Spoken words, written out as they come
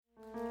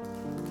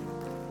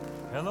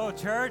Hello,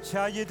 church.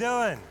 How you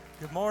doing?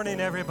 Good morning,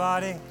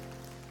 everybody.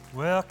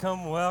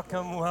 Welcome,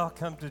 welcome,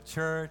 welcome to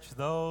church.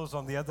 Those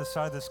on the other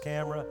side of this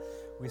camera,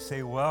 we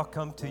say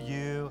welcome to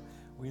you.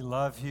 We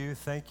love you.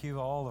 Thank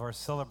you, all of our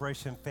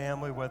celebration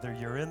family, whether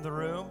you're in the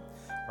room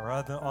or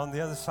on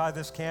the other side of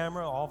this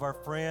camera, all of our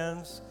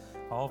friends,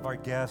 all of our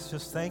guests.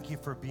 Just thank you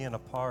for being a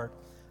part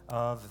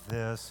of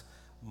this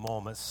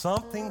moment.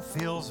 Something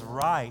feels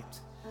right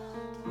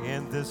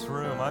in this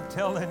room. I'm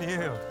telling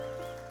you.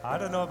 I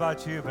don't know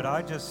about you, but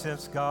I just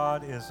sense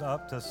God is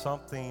up to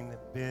something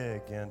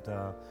big, and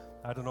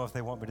I don't know if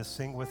they want me to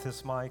sing with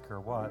this mic or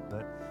what,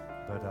 but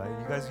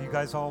you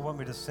guys all want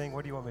me to sing.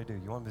 What do you want me to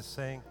do? You want me to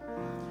sing?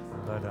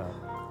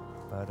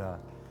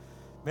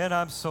 Man,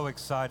 I'm so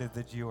excited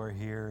that you are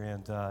here,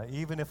 and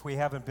even if we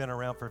haven't been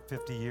around for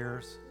 50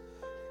 years,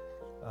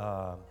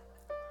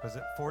 was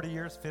it 40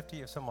 years,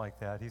 50 or something like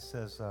that? He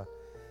says.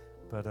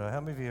 But how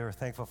many of you are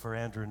thankful for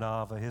Andrew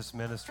Nava, his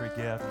ministry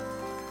gift?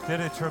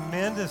 Did a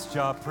tremendous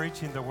job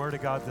preaching the Word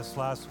of God this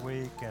last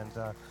week. And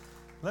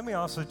let me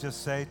also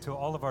just say to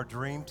all of our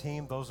dream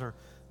team, those are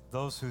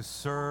those who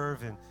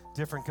serve in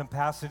different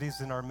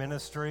capacities in our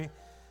ministry.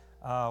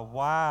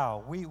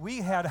 Wow, we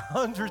had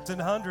hundreds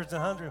and hundreds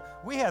and hundreds.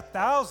 We had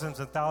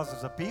thousands and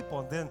thousands of people,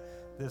 and then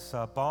this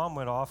bomb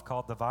went off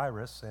called the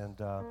virus, and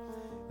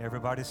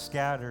everybody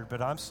scattered.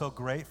 But I'm so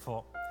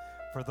grateful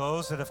for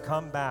those that have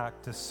come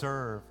back to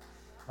serve.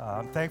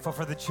 I'm thankful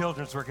for the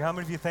children's work. How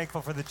many of you are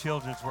thankful for the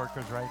children's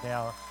workers right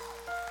now?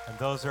 And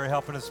those that are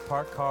helping us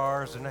park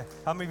cars. And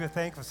how many of you are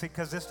thankful? See,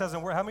 because this doesn't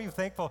work. How many of you are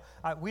thankful?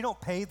 We don't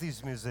pay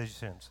these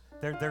musicians.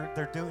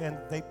 They're doing.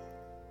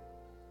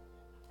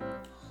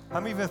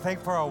 How many of you are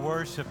thankful for our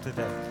worship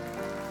today,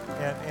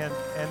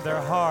 and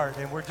their heart?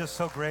 And we're just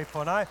so grateful.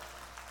 And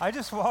I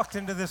just walked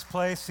into this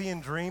place seeing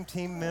Dream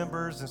Team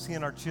members and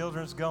seeing our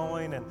children's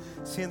going and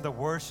seeing the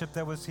worship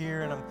that was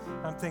here. And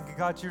I'm thinking,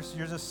 God, you're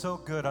just so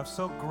good. I'm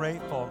so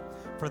grateful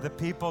for the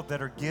people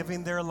that are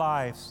giving their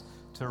lives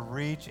to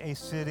reach a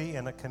city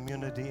and a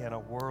community and a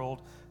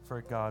world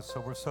for God. So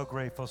we're so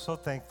grateful, so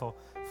thankful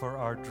for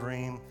our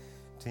Dream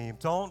Team.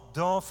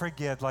 Don't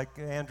forget, like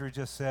Andrew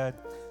just said,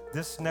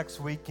 this next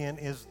weekend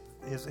is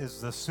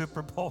the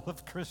Super Bowl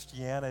of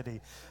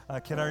Christianity.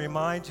 Can I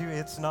remind you,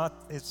 it's not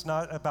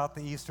about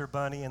the Easter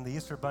Bunny, and the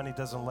Easter Bunny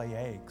doesn't lay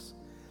eggs.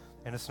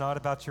 And it's not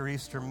about your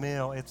Easter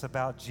meal, it's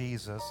about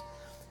Jesus.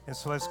 And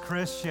so as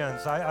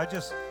Christians, I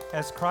just,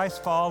 as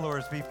Christ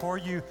followers, before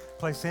you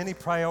place any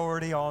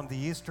priority on the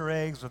Easter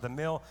eggs or the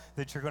meal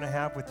that you're going to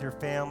have with your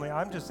family,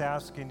 I'm just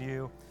asking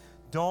you,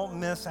 don't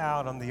miss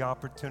out on the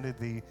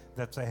opportunity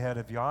that's ahead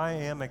of you. I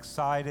am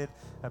excited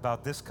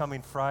about this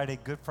coming Friday,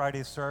 Good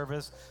Friday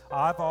service.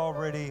 I've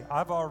already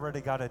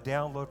got a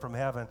download from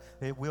heaven.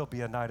 It will be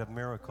a night of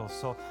miracles.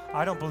 So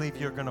I don't believe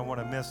you're going to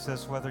want to miss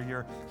this, whether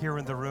you're here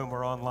in the room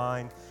or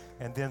online.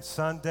 And then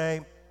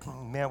Sunday,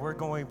 man, we're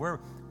going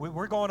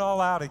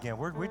all out again.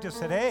 We just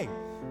said, hey,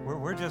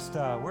 we're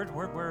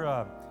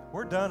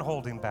done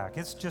holding back.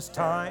 It's just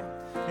time.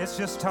 It's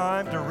just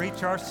time to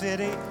reach our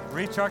city,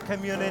 reach our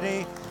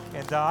community.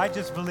 And I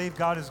just believe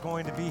God is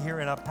going to be here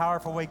in a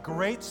powerful way.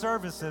 Great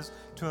services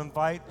to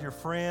invite your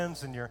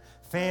friends and your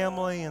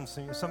family and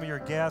some of your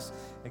guests.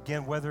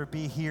 Again, whether it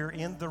be here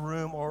in the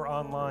room or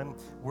online,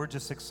 we're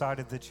just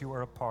excited that you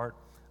are a part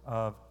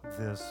of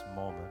this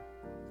moment.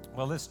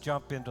 Well, let's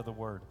jump into the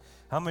Word.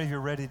 How many of you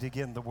are ready to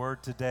get in the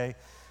Word today?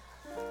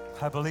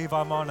 I believe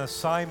I'm on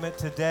assignment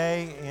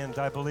today, and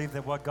I believe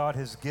that what God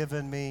has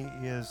given me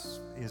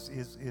is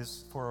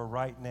for a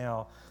right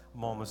now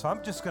moment. So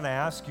I'm just going to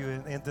ask you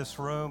in this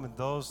room, and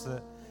those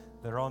that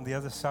are on the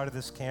other side of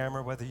this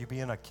camera, whether you be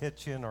in a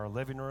kitchen or a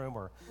living room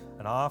or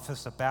an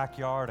office, a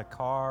backyard, a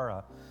car,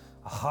 a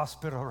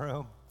hospital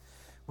room,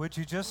 would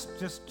you just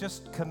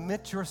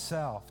commit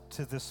yourself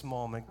to this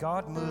moment?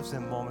 God moves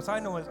in moments. I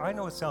know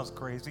it sounds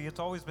crazy. It's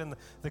always been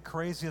the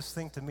craziest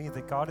thing to me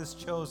that God has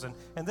chosen,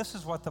 and this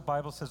is what the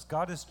Bible says,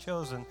 God has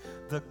chosen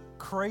the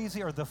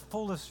crazy or the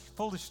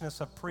foolishness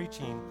of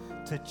preaching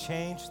to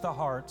change the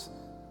hearts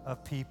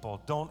of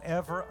people. Don't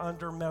ever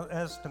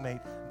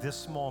underestimate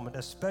this moment,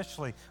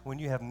 especially when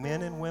you have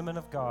men and women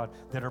of God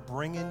that are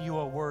bringing you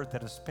a word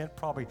that has spent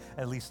probably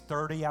at least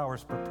 30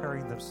 hours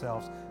preparing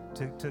themselves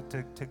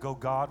to go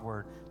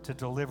Godward, to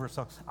deliver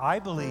something. I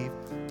believe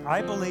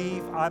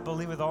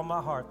with all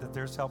my heart that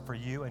there's help for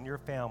you and your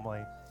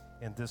family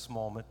in this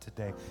moment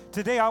today.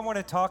 Today I want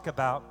to talk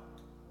about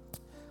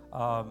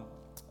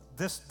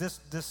this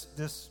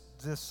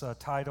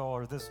title,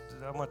 or this.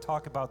 I want to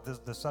talk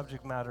about the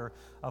subject matter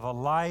of a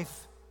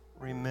life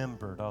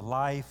remembered. A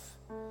life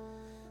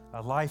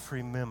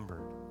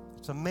remembered.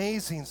 It's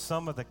amazing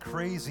some of the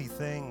crazy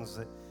things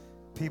that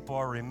people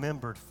are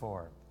remembered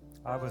for.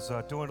 I was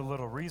doing a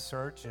little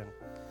research, and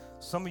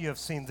some of you have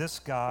seen this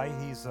guy.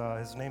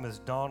 His name is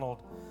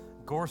Donald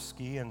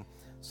Gorski, and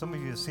some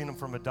of you have seen him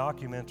from a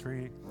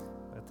documentary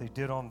that they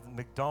did on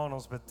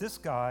McDonald's. But this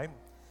guy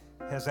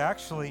has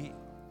actually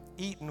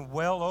eaten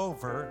well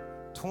over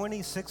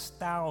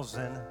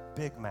 26,000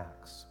 Big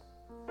Macs.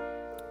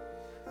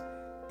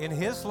 In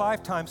his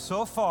lifetime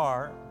so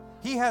far,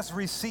 He has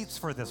receipts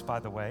for this, by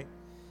the way.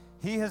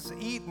 He has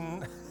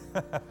eaten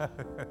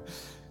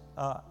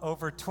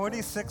over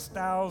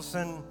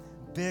 26,000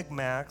 Big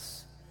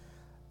Macs,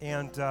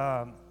 and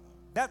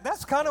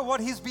that's kind of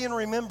what he's being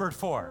remembered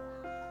for.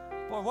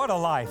 Boy, what a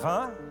life,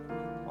 huh?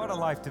 What a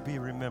life to be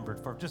remembered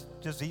for.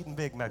 Just eating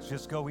Big Macs.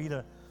 Just go eat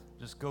a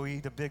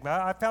Big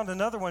Mac. I found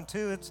another one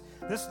too. It's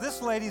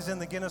this lady's in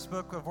the Guinness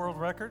Book of World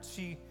Records.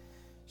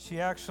 She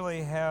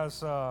actually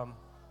has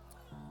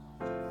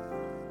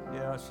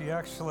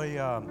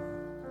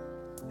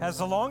has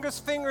the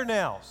longest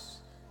fingernails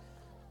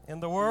in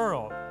the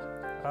world.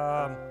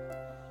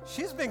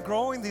 She's been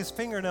growing these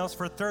fingernails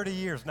for 30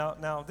 years.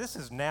 Now this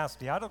is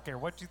nasty. I don't care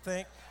what you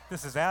think.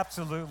 This is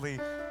absolutely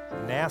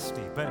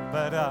nasty.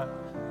 But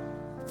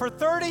for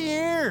 30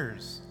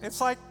 years, it's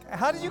like,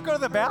 how do you go to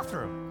the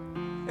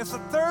bathroom? It's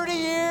 30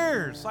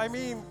 years. I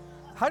mean,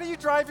 how do you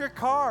drive your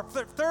car?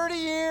 For 30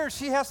 years,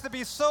 she has to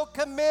be so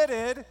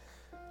committed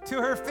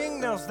to her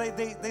fingernails.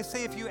 They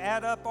say if you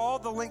add up all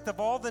the length of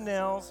all the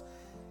nails,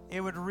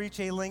 it would reach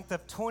a length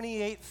of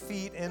 28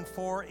 feet and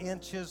 4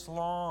 inches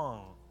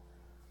long.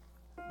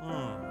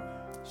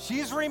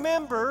 She's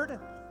remembered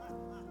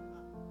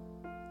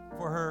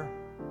for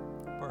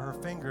her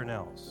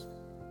fingernails.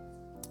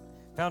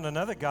 Found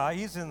another guy.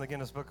 He's in the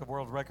Guinness Book of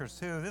World Records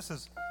too. This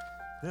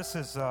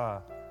is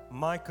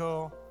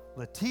Michael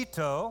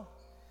Latito,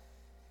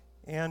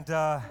 and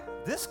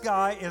this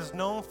guy is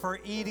known for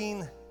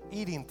eating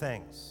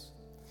things,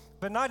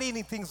 but not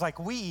eating things like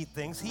we eat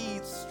things. He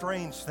eats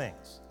strange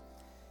things.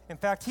 In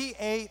fact, he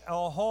ate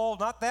a whole,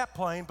 not that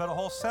plane, but a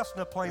whole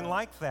Cessna plane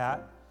like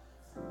that.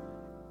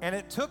 And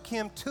it took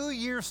him 2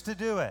 years to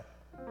do it,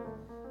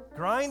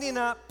 grinding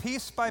up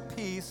piece by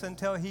piece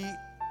until he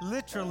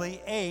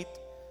literally ate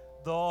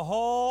the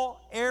whole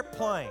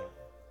airplane.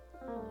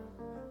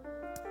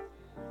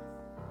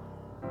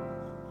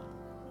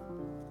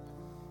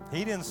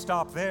 He didn't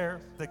stop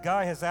there. The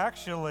guy has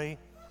actually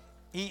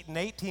eaten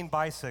 18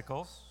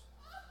 bicycles,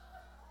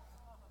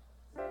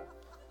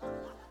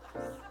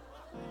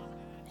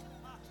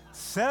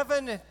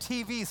 7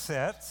 TV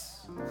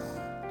sets.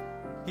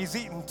 He's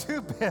eaten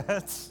 2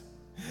 beds.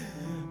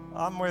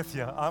 I'm with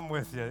you.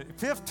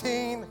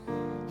 15,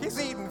 he's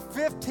eaten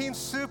 15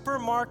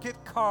 supermarket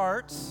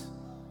carts.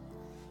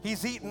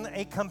 He's eaten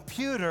a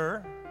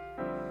computer.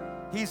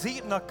 He's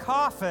eaten a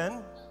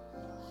coffin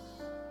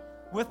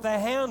with the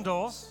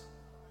handles.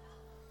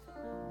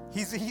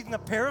 He's eaten a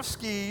pair of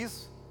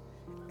skis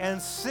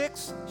and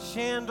 6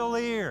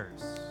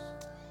 chandeliers.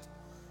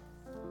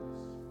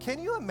 Can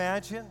you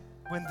imagine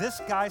when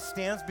this guy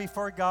stands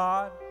before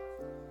God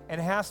and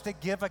has to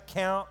give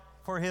account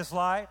for his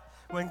life?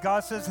 When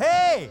God says,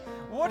 hey,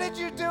 what did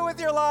you do with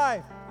your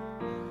life?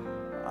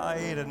 I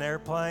ate an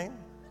airplane,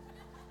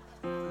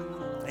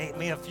 ate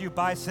me a few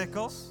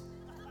bicycles.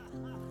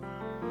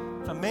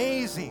 It's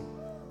amazing.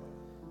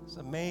 It's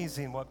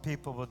amazing what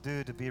people will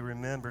do to be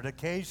remembered.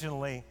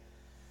 Occasionally,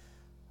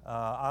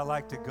 I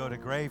like to go to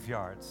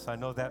graveyards. I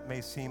know that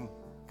may seem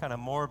kind of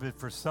morbid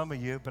for some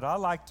of you, but I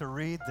like to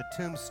read the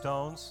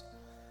tombstones,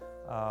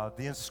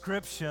 the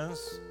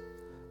inscriptions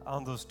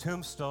on those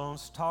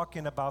tombstones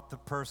talking about the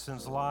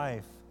person's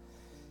life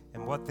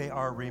and what they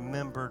are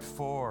remembered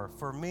for.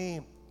 For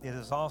me, it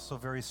is also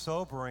very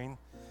sobering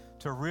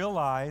to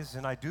realize,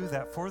 and I do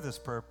that for this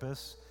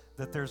purpose,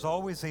 that there's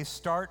always a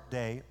start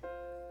date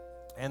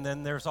and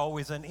then there's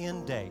always an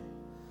end date.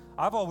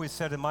 I've always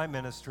said in my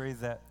ministry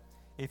that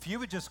if you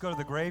would just go to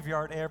the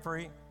graveyard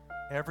every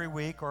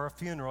week, or a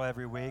funeral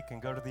every week,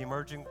 and go to the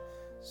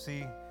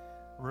emergency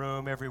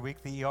room every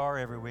week, the ER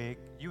every week,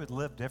 you would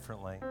live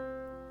differently.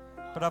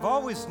 But I've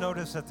always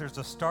noticed that there's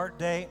a start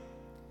date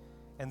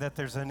and that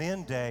there's an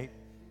end date,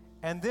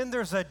 and then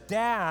there's a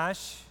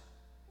dash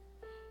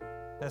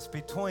that's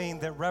between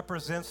that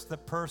represents the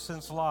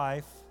person's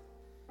life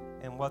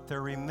and what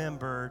they're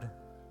remembered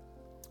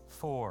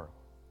for.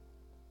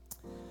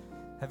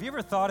 Have you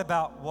ever thought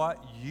about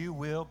what you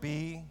will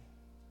be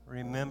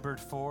remembered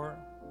for?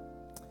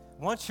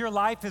 Once your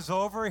life is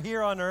over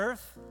here on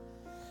earth,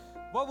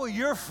 what will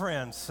your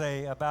friends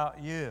say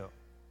about you?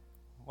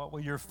 What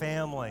will your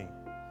family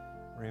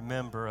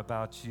remember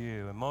about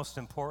you? And most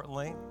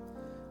importantly,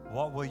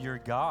 what will your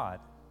God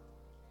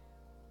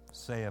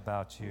say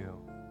about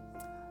you?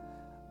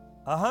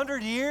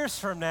 100 years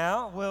from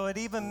now, will it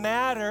even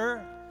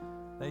matter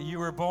that you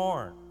were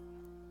born?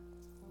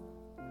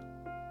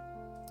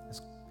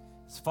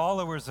 As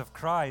followers of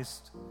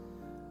Christ,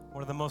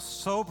 one of the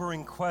most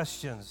sobering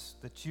questions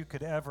that you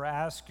could ever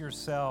ask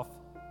yourself,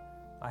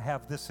 I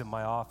have this in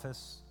my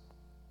office.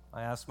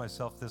 I ask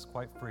myself this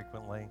quite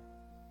frequently.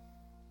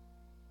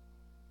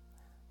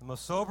 The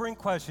most sobering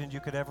question you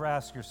could ever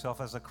ask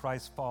yourself as a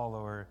Christ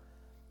follower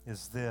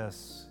is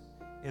this: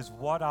 is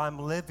what I'm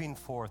living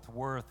for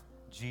worth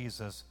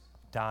Jesus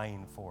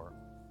dying for?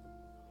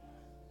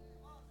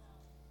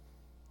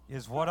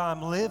 Is what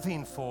I'm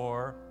living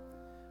for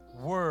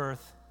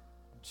worth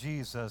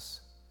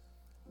Jesus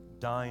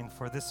dying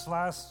for? This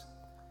last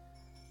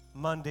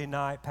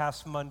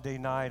past Monday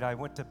night, I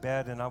went to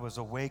bed and I was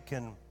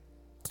awakened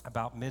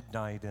about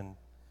midnight, and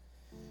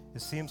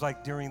It seems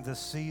like during this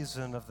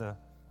season of the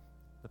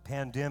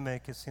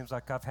pandemic, it seems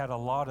like I've had a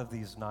lot of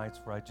these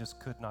nights where I just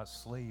could not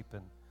sleep,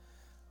 and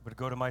I would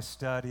go to my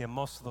study, and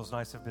most of those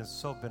nights have been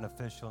so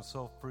beneficial and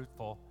so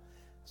fruitful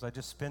as I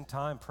just spend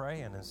time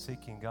praying and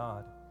seeking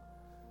God.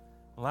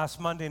 Last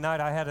Monday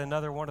night, I had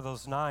another one of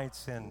those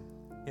nights and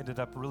ended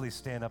up really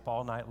staying up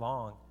all night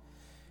long.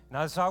 And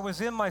as I was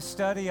in my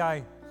study,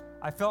 I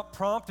felt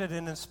prompted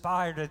and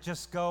inspired to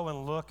just go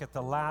and look at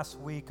the last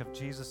week of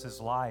Jesus'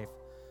 life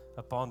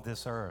upon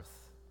this earth,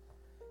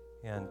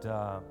 and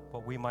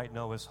what we might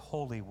know as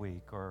Holy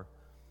Week, or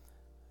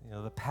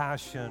the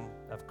Passion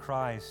of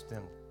Christ.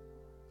 And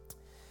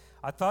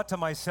I thought to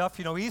myself,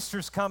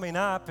 Easter's coming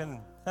up, and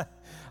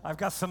I've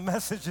got some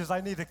messages I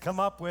need to come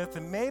up with,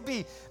 and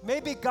maybe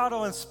God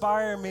will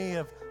inspire me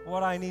of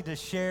what I need to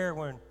share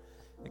when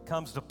it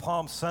comes to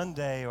Palm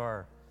Sunday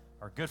or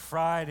Good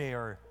Friday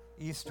or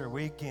Easter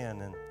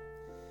weekend.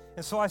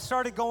 And so I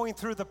started going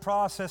through the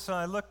process, and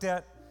I looked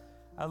at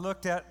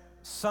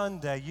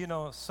Sunday.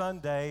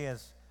 Sunday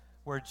is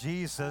where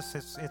Jesus,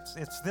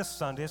 it's this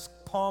Sunday, it's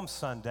Palm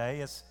Sunday.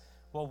 It's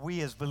what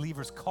we as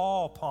believers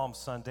call Palm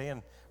Sunday,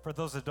 and for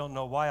those that don't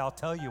know why, I'll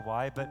tell you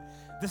why. But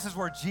this is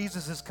where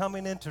Jesus is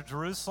coming into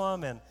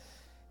Jerusalem,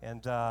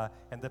 and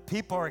the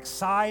people are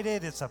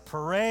excited. It's a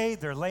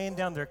parade. They're laying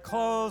down their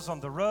clothes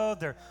on the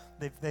road.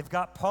 They've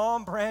got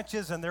palm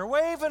branches, and they're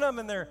waving them,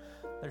 and they're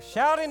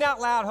shouting out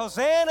loud,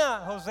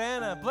 "Hosanna,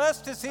 Hosanna!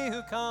 Blessed is he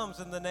who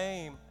comes in the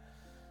name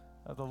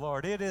of the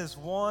Lord." It is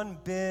one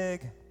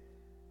big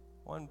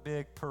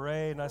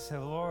parade. And I said,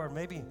 "Lord,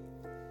 maybe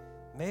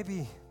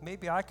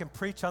I can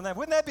preach on that."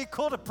 Wouldn't that be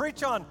cool to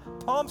preach on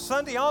Palm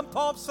Sunday,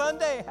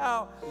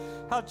 how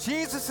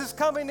Jesus is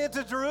coming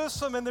into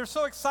Jerusalem, and they're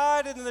so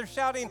excited, and they're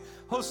shouting,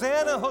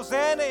 "Hosanna,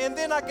 Hosanna," and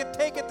then I could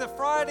take it to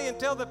Friday and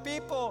tell the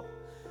people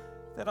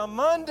that on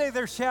Monday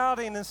they're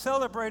shouting and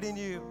celebrating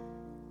you.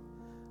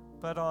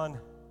 But on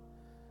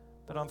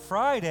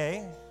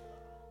Friday,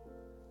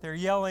 they're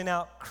yelling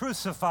out,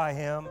 "Crucify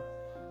him,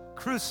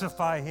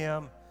 crucify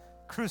him,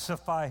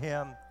 crucify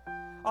him."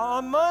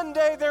 On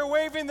Monday, they're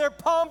waving their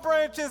palm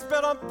branches,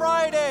 but on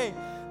Friday,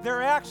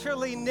 they're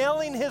actually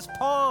nailing his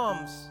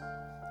palms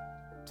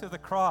to the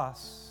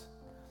cross.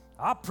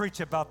 I'll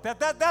preach about that.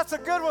 That's a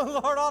good one,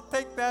 Lord. I'll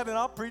take that, and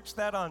I'll preach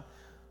that on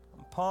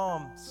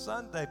Palm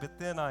Sunday. But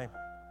then I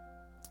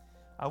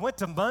went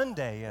to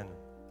Monday, and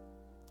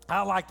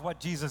I liked what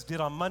Jesus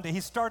did on Monday.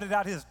 He started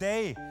out his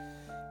day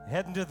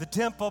heading to the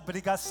temple, but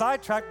he got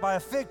sidetracked by a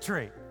fig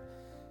tree.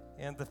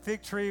 And the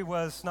fig tree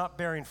was not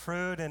bearing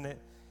fruit, and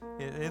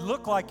it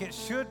looked like it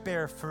should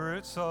bear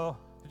fruit. So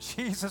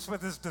Jesus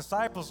with his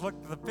disciples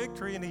looked at the fig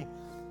tree, and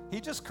he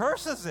just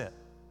curses it.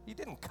 He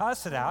didn't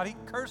cuss it out. He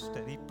cursed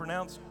it. He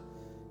pronounced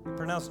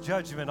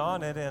judgment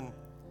on it.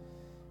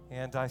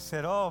 And I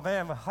said, "Oh,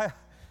 man,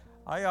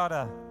 I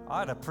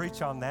ought to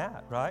preach on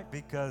that, right?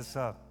 Because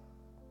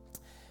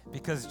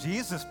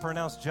Jesus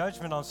pronounced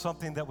judgment on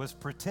something that was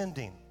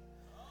pretending."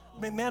 I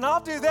mean, man, I'll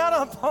do that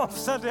on Palm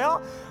Sunday.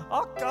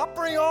 I'll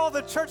bring all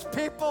the church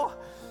people,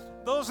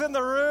 those in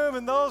the room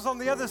and those on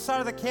the other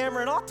side of the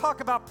camera, and I'll talk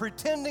about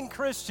pretending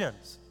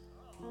Christians.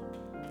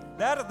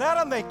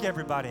 That'll make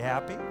everybody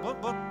happy.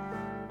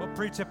 We'll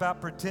preach about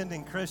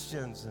pretending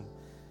Christians and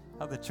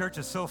how the church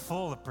is so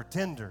full of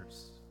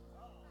pretenders.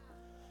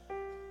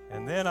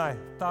 And then I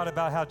thought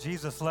about how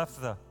Jesus left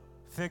the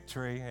fig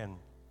tree, and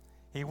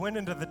he went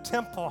into the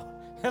temple,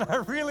 and I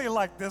really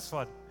like this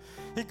one.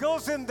 He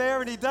goes in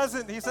there, and he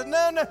said,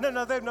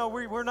 no,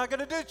 we're not going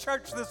to do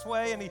church this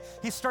way. And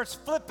he starts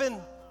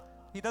flipping.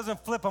 He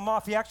doesn't flip them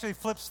off. He actually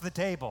flips the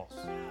tables.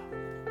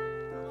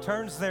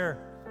 Turns their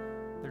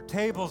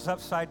tables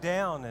upside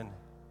down.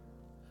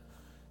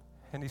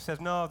 And he says,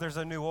 "No, there's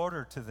a new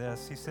order to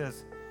this." He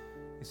says,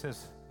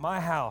 "My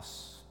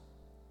house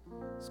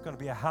is going to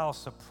be a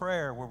house of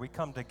prayer where we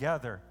come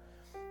together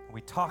and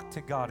we talk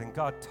to God, and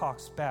God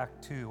talks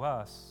back to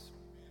us."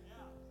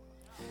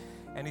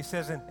 And he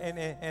says,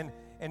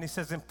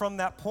 and from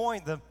that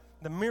point, the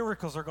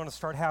miracles are going to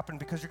start happening,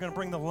 because you're going to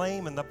bring the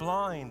lame and the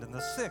blind and the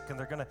sick, and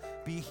they're going to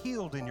be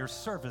healed in your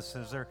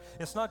services.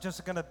 It's not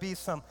just going to be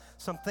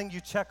something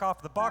you check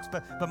off the box,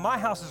 but my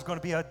house is going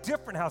to be a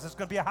different house. It's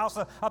going to be a house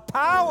of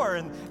power.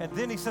 And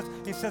then he says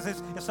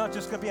it's not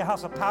just going to be a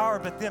house of power,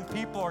 but then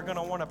people are going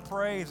to want to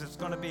praise. It's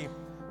going to be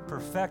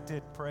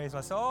perfected praise. And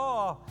I said,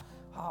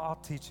 I'll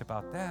teach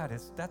about that.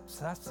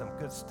 That's some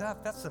good stuff.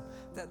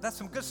 That's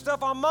some good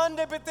stuff on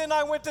Monday. But then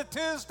I went to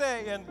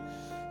Tuesday, and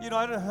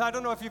I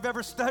don't know if you've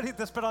ever studied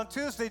this, but on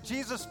Tuesday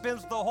Jesus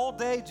spends the whole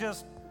day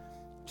just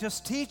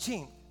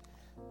teaching.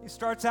 He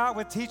starts out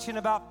with teaching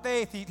about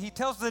faith. He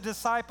tells the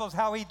disciples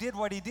how he did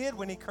what he did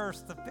when he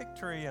cursed the fig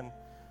tree, and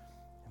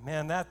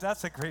man,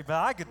 that's a great. But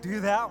I could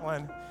do that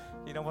one.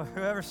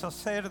 Whoever shall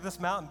say to this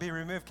mountain, "Be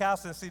removed,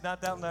 cast and see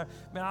not down there."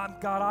 Man,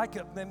 God, I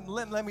could. Then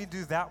let me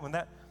do that one.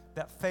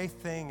 That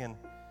faith thing, and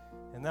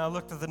then I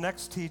looked at the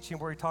next teaching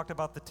where he talked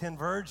about the 10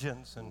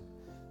 virgins, and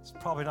it's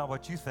probably not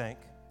what you think,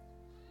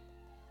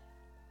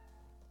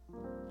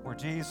 where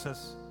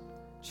Jesus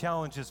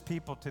challenges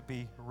people to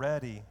be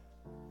ready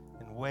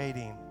and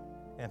waiting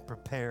and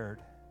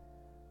prepared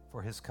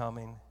for his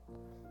coming.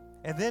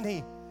 And then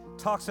he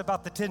talks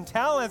about the 10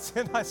 talents,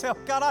 and I say, oh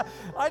God,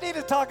 I need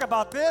to talk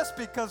about this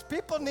because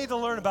people need to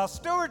learn about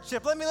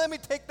stewardship. Let me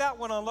take that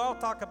one on. I'll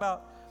talk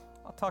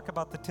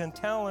about the 10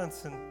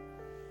 talents, and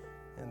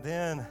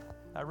then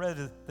I read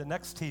the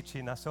next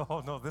teaching. I said,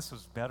 oh no, this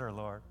was better,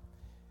 Lord.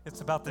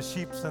 It's about the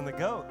sheep and the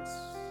goats.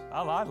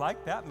 I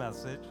like that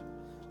message.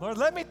 Lord,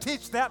 let me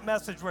teach that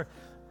message where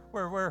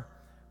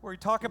you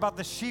talk about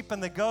the sheep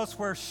and the goats,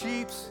 where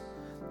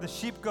the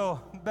sheep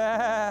go,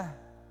 bah,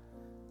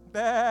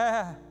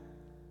 bah,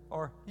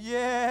 or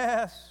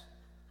yes,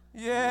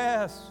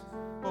 yes.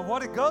 Well,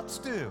 what do goats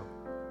do?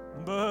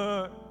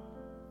 But.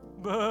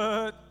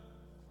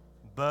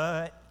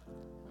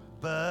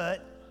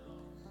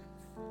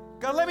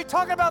 God, let me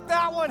talk about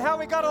that one, how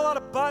we got a lot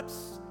of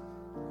buts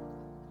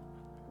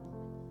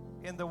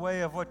in the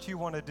way of what you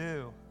want to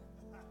do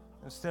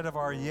instead of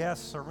our yes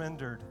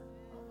surrendered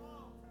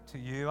to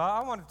you.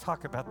 I want to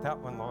talk about that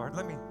one, Lord.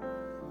 Let me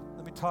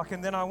talk.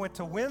 And then I went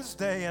to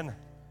Wednesday, and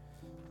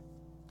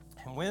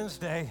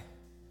Wednesday,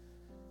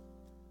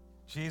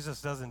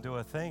 Jesus doesn't do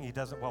a thing. He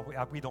doesn't, well,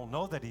 we don't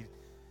know that he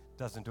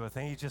doesn't do a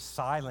thing. He's just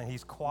silent.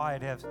 He's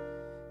quiet.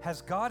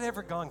 Has God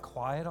ever gone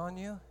quiet on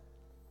you?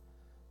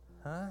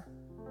 Huh?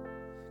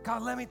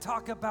 God, let me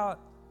talk about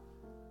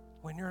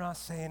when you're not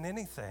saying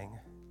anything,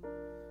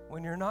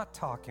 when you're not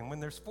talking, when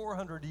there's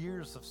 400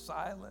 years of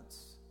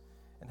silence,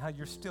 and how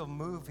you're still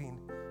moving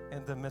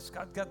in the midst.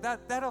 God,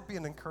 that'll be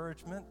an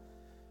encouragement.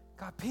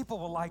 God, people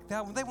will like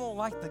that one. They won't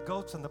like the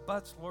goats and the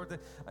butts, Lord.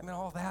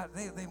 All that.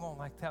 They won't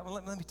like that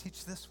one. Let me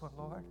teach this one,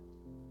 Lord.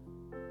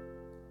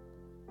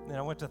 And then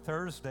I went to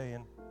Thursday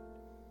and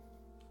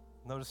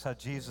notice how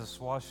Jesus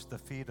washed the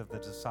feet of the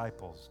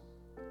disciples.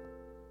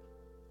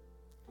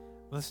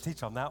 Let's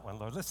teach on that one,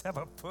 Lord. Let's have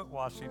a foot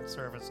washing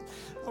service.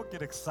 Don't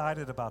get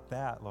excited about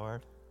that,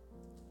 Lord.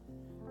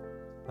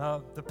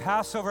 The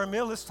Passover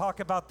meal, let's talk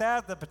about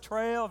that. The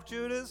betrayal of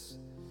Judas.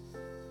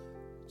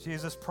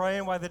 Jesus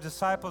praying while the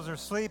disciples are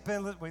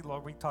sleeping.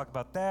 Lord, we talk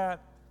about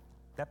that.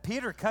 That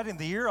Peter cutting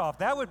the ear off,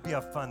 that would be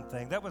a fun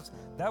thing. That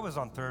was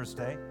on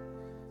Thursday.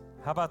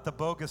 How about the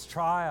bogus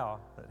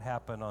trial that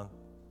happened on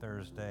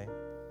Thursday?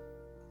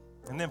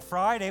 And then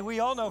Friday, we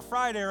all know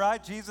Friday,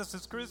 right? Jesus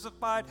is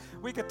crucified.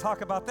 We could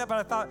talk about that, but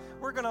I thought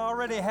we're going to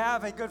already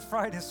have a Good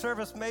Friday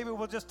service. Maybe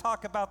we'll just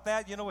talk about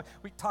that. You know,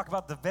 we talk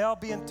about the veil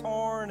being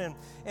torn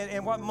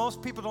and what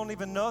most people don't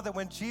even know, that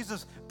when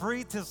Jesus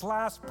breathed his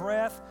last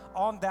breath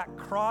on that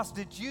cross,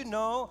 did you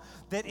know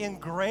that in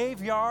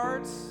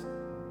graveyards,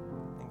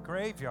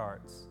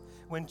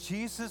 when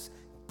Jesus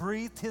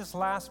breathed his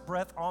last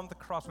breath on the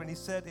cross, when he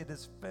said it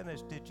is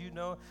finished, did you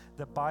know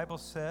the Bible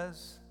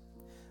says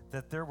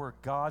that there were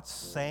God's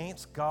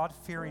saints,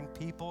 God-fearing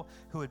people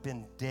who had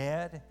been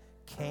dead,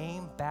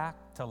 came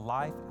back to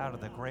life out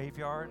of the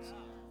graveyards?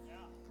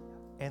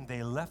 And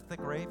they left the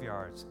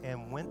graveyards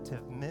and went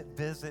to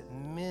visit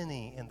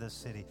many in the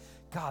city.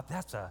 God,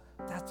 that's a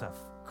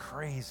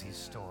crazy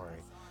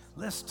story.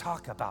 Let's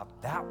talk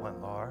about that one,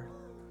 Lord.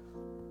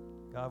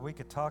 God, we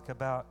could talk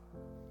about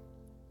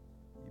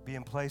you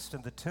being placed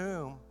in the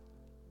tomb.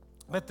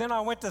 But then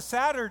I went to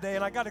Saturday,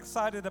 and I got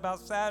excited about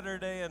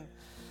Saturday, and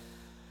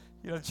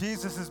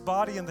Jesus'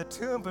 body in the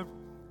tomb, but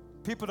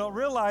people don't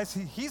realize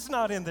he's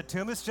not in the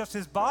tomb. It's just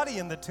his body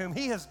in the tomb.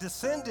 He has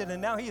descended, and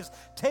now he is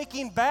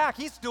taking back.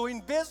 He's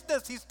doing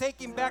business. He's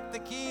taking back the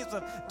keys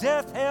of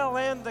death, hell,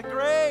 and the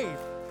grave.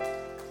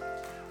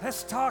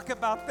 Let's talk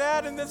about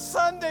that. And then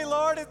Sunday,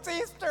 Lord, it's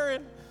Easter,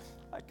 and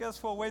I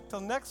guess we'll wait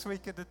till next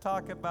week to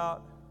talk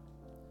about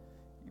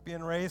you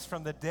being raised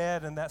from the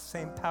dead, and that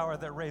same power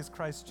that raised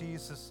Christ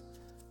Jesus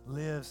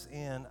lives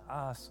in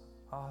us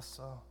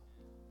also.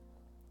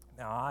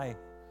 Now,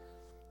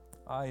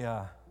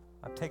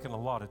 I've taken a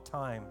lot of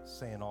time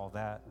saying all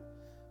that,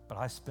 but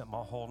I spent my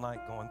whole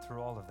night going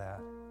through all of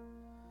that.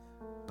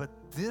 But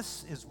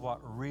this is what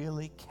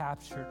really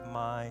captured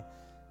my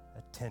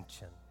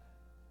attention.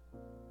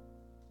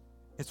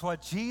 It's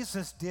what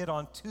Jesus did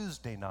on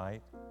Tuesday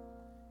night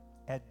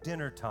at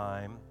dinner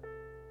time.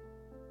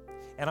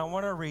 And I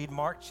want to read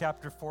Mark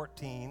chapter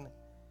 14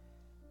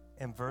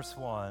 and verse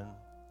 1.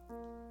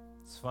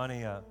 It's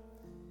funny,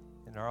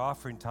 in our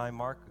offering time,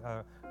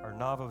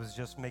 Nava was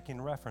just making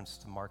reference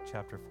to Mark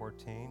chapter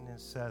 14. It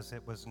says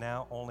it was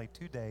now only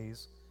 2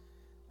 days.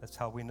 That's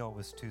how we know it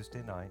was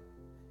Tuesday night.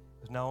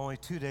 It was now only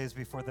 2 days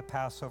before the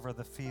Passover,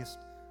 the Feast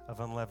of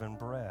Unleavened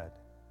Bread.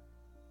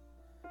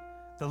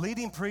 The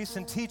leading priests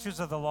and teachers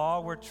of the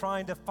law were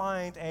trying to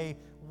find a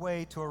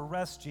way to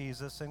arrest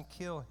Jesus and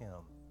kill him.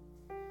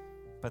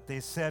 But they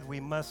said, we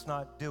must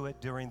not do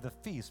it during the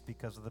feast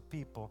because of the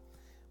people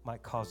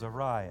might cause a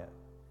riot.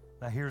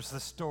 Now here's the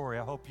story.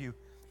 I hope you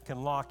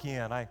can lock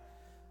in. I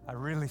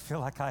really feel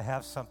like I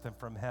have something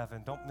from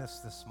heaven. Don't miss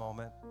this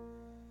moment.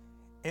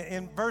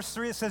 In verse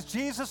 3, it says,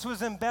 Jesus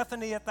was in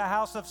Bethany at the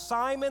house of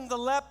Simon the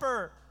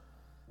leper,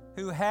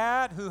 who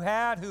had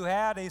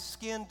a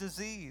skin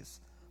disease.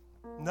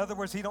 In other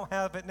words, he don't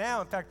have it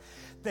now. In fact,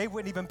 they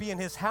wouldn't even be in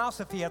his house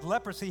if he had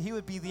leprosy. He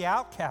would be the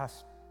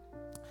outcast.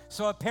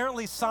 So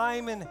apparently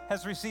Simon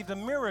has received a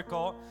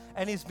miracle,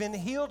 and he's been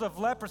healed of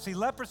leprosy.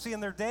 Leprosy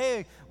in their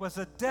day was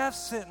a death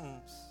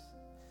sentence.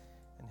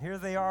 And here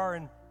they are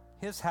in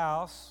his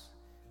house.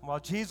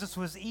 While Jesus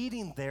was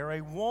eating there,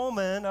 a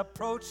woman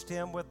approached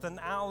him with an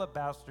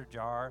alabaster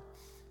jar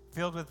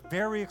filled with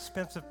very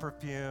expensive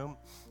perfume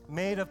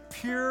made of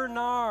pure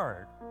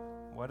nard,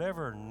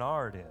 whatever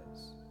nard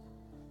is.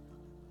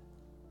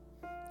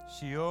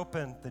 She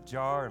opened the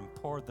jar and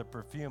poured the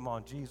perfume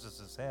on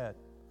Jesus' head.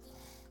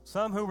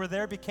 Some who were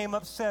there became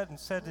upset and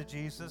said to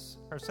Jesus,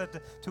 or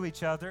said to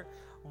each other,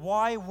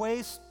 "Why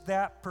waste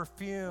that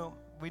perfume?"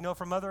 We know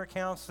from other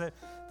accounts that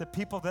the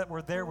people that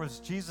were there was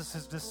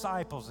Jesus'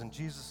 disciples and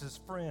Jesus'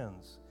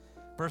 friends.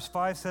 Verse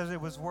 5 says it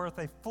was worth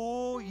a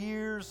full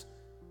year's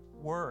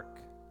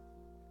work.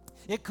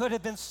 It could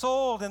have been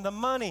sold and the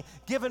money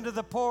given to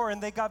the poor,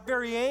 and they got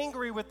very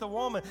angry with the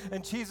woman.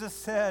 And Jesus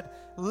said,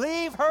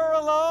 "Leave her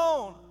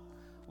alone.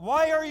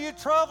 Why are you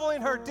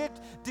troubling her?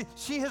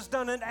 She has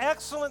done an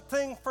excellent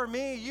thing for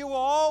me. You will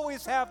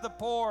always have the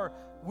poor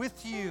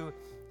with you,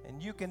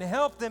 and you can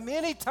help them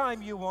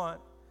anytime you want.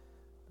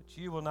 But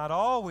you will not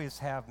always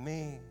have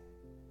me."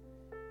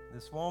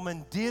 This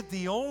woman did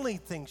the only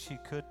thing she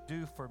could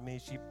do for me.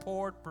 She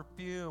poured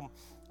perfume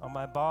on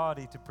my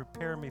body to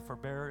prepare me for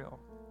burial.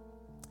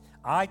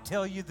 I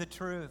tell you the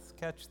truth,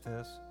 catch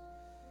this,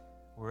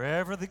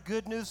 wherever the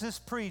good news is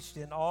preached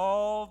in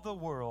all the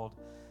world,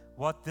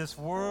 what this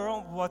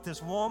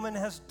woman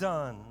has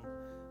done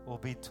will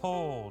be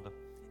told,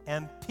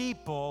 and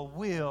people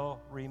will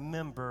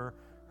remember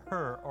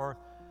her. Or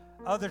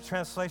other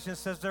translation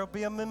says there will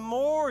be a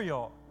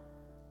memorial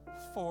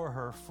for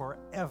her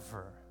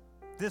forever.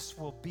 This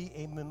will be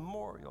a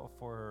memorial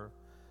for her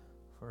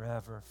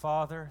forever.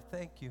 Father,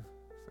 thank you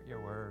for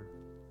your word.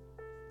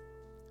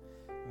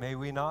 May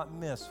we not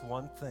miss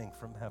one thing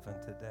from heaven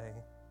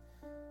today.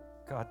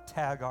 God,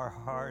 tag our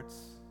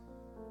hearts.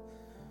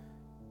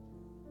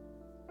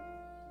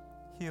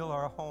 Heal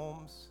our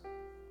homes.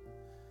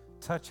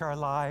 Touch our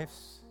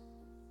lives.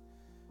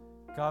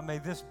 God, may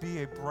this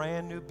be a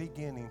brand new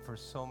beginning for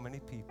so many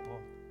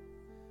people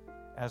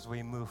as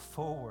we move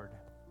forward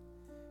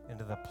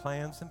into the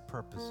plans and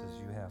purposes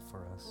you have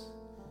for us.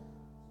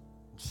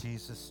 In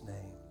Jesus'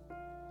 name,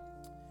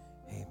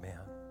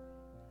 amen.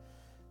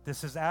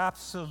 This is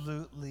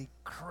absolutely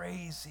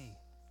crazy.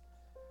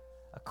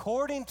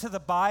 According to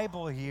the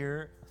Bible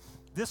here,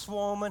 this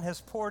woman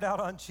has poured out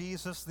on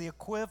Jesus the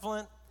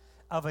equivalent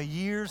of a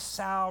year's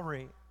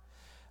salary.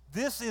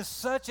 This is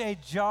such a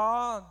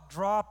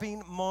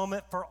jaw-dropping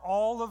moment for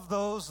all of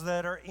those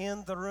that are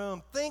in the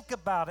room. Think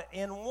about it.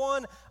 In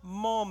one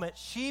moment,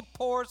 she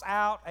pours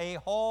out a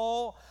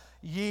whole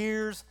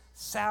year's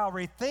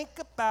salary. Think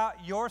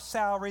about your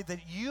salary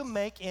that you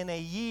make in a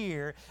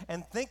year,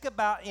 and think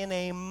about in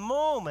a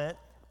moment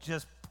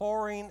just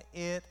pouring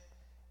it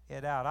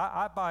out.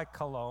 I buy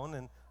cologne,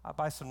 and I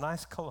buy some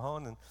nice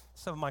cologne, and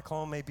some of my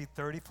cologne may be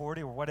 30,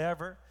 40, or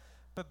whatever.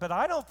 But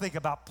I don't think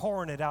about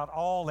pouring it out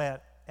all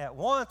at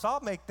once. I'll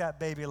make that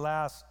baby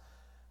last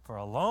for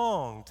a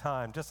long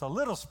time, just a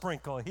little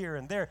sprinkle here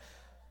and there.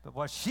 But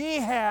what she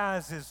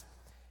has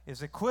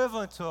is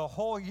equivalent to a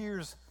whole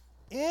year's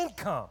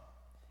income.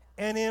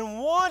 And in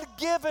one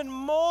given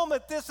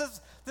moment, this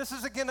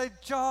is again a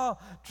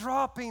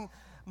jaw-dropping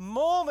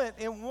moment.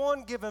 In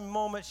one given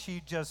moment,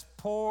 she just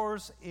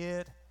pours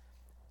it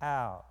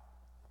out.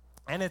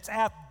 And it's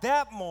at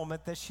that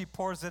moment that she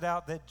pours it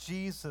out that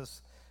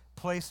Jesus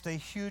placed a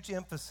huge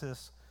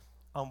emphasis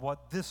on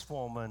what this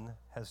woman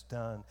has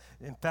done.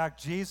 In fact,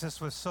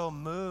 Jesus was so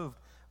moved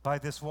by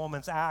this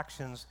woman's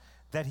actions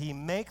that he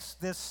makes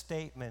this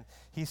statement.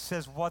 He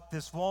says, what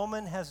this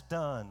woman has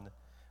done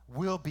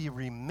will be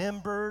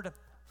remembered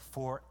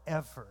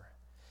forever.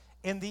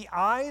 In the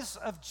eyes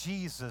of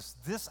Jesus,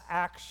 this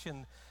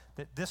action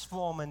that this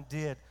woman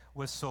did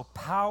was so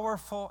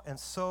powerful and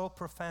so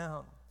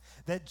profound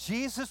that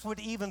Jesus would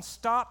even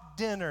stop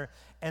dinner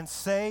and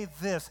say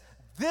this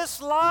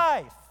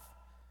life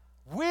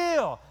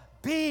will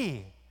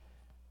be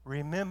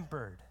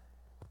remembered.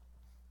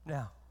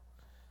 Now,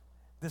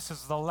 this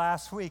is the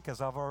last week,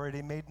 as I've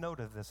already made note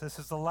of this. This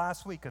is the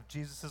last week of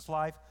Jesus'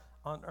 life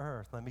on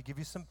earth. Let me give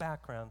you some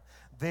background.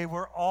 They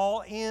were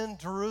all in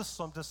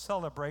Jerusalem to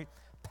celebrate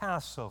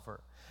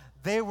Passover.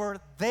 They were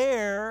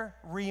there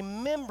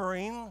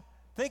remembering,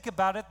 think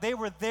about it, they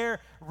were there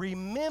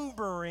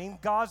remembering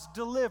God's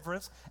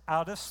deliverance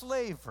out of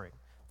slavery.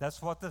 That's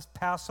what this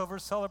Passover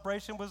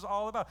celebration was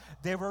all about.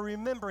 They were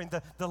remembering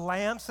the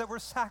lambs that were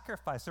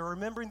sacrificed. They were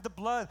remembering the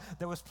blood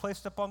that was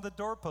placed upon the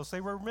doorposts. They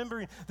were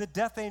remembering the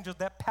death angel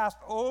that passed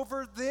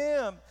over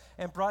them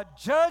and brought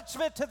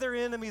judgment to their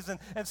enemies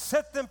and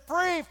set them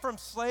free from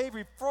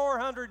slavery,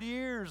 400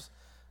 years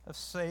of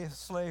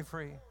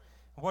slavery.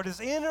 What is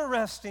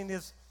interesting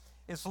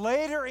is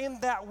later in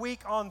that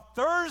week on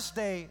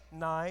Thursday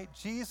night,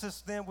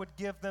 Jesus then would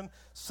give them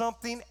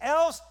something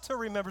else to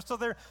remember. So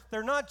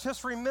they're not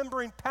just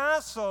remembering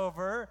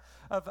Passover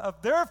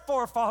of their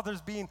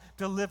forefathers being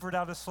delivered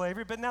out of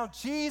slavery, but now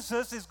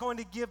Jesus is going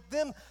to give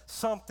them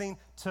something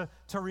to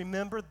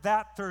remember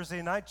that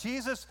Thursday night.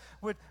 Jesus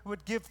would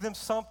give them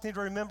something to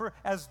remember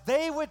as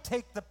they would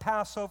take the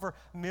Passover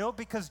meal,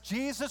 because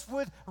Jesus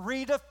would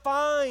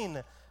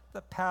redefine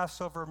the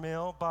Passover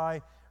meal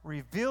by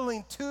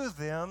revealing to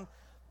them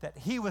that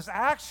he was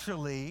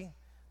actually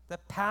the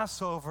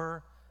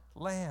Passover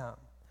lamb.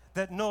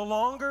 That no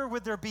longer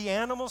would there be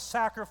animal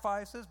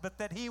sacrifices, but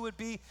that he would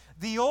be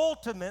the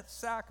ultimate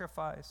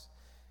sacrifice.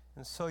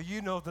 And so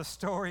you know the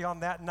story on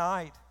that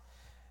night.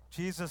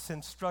 Jesus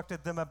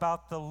instructed them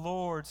about the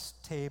Lord's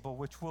table,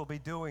 which we'll be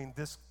doing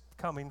this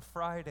coming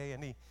Friday.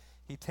 And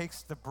he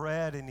takes the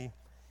bread and he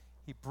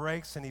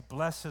breaks and he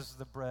blesses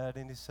the bread,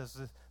 and he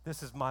says,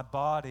 this is my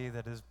body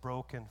that is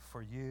broken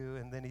for you.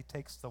 And then he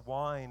takes the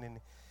wine and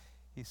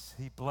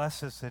he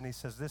blesses and he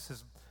says, this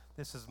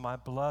is my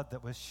blood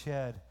that was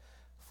shed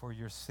for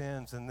your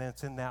sins. And then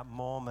it's in that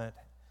moment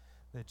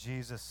that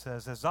Jesus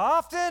says, as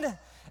often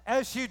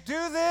as you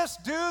do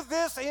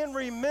this in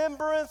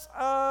remembrance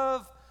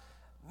of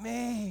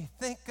me.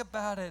 Think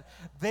about it.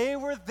 They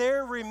were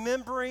there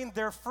remembering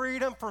their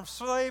freedom from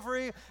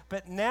slavery,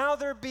 but now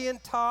they're being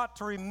taught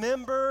to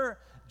remember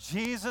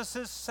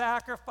Jesus'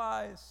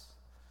 sacrifice.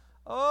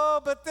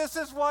 Oh, but this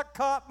is what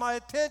caught my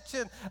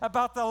attention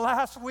about the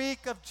last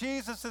week of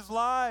Jesus'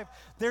 life.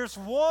 There's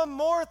one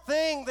more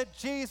thing that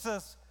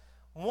Jesus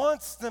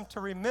wants them to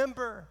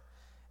remember,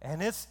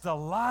 and it's the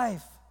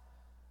life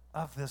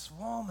of this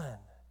woman.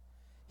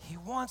 He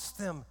wants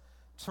them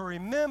to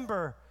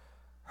remember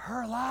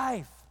her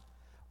life.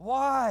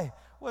 Why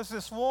was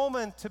this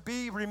woman to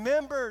be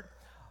remembered?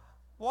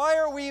 Why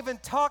are we even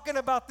talking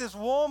about this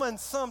woman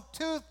some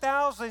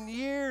 2,000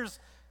 years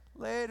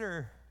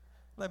later?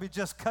 Let me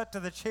just cut to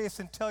the chase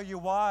and tell you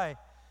why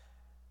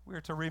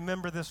we're to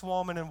remember this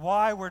woman, and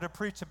why we're to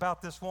preach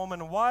about this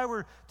woman, and why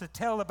we're to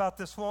tell about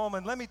this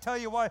woman. Let me tell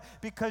you why.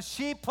 Because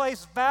she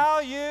placed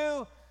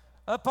value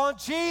upon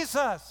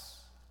Jesus.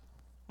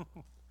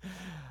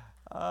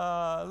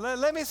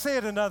 Let me say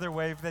it another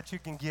way that you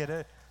can get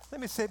it. Let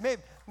me say,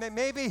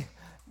 maybe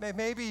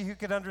you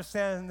could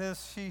understand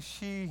this.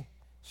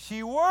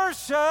 She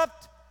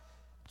worshiped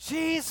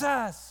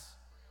Jesus.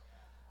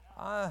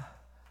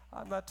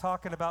 I'm not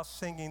talking about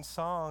singing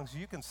songs.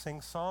 You can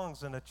sing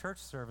songs in a church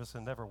service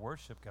and never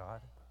worship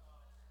God.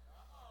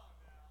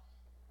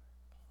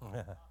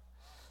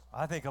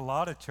 I think a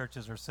lot of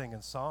churches are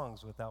singing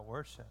songs without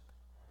worship.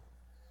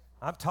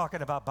 I'm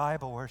talking about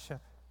Bible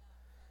worship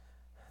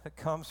that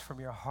comes from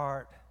your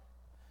heart,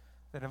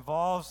 that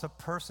involves a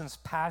person's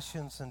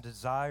passions and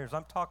desires.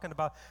 I'm talking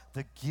about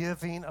the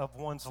giving of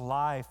one's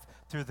life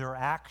through their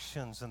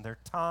actions and their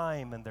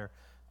time and their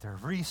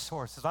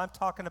resources. I'm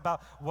talking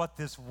about what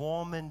this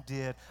woman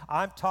did.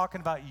 I'm talking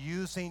about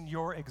using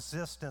your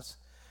existence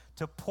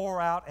to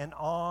pour out and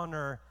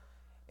honor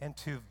and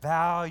to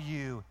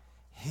value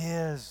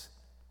his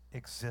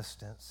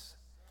existence.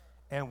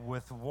 And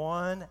with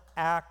one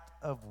act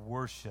of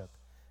worship,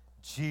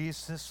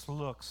 Jesus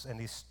looks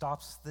and he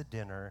stops the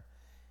dinner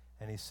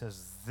and he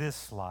says,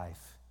 this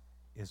life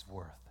is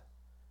worth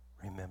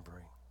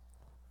remembering.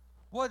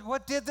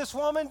 What did this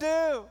woman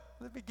do?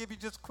 Let me give you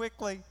just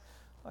quickly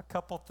a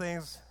couple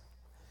things.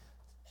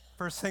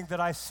 First thing that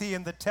I see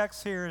in the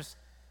text here is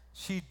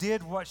she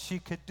did what she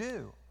could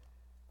do.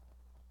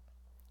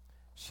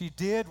 She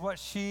did what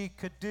she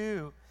could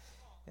do.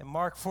 In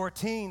Mark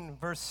 14,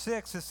 verse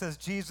 6, it says,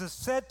 Jesus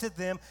said to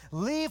them,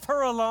 leave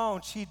her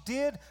alone. She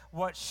did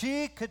what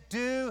she could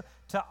do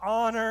to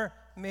honor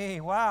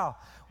me. Wow,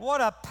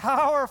 what a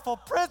powerful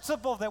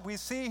principle that we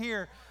see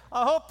here.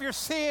 I hope you're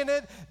seeing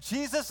it.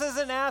 Jesus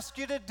doesn't ask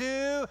you to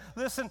do,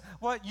 listen,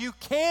 what you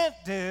can't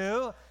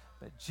do.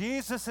 But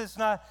Jesus is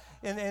not,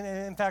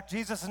 in fact,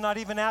 Jesus is not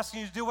even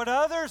asking you to do what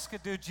others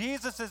could do.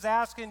 Jesus is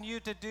asking you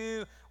to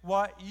do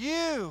what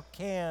you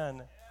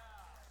can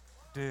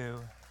do.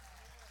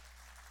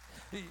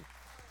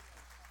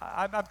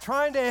 I'm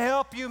trying to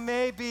help you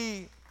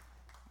maybe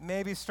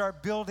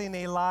start building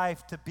a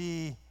life to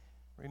be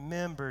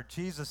remembered.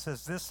 Jesus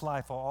says this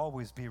life will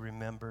always be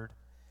remembered.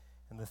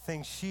 And the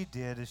thing she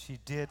did is she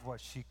did what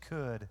she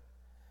could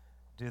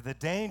do. The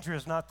danger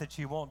is not that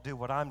you won't do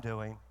what I'm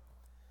doing.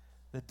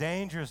 The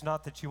danger is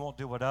not that you won't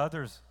do what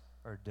others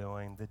are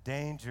doing. The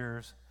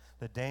danger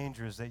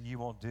is that you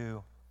won't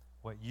do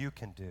what you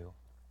can do,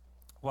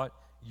 what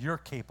you're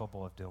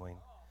capable of doing,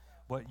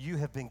 what you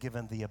have been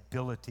given the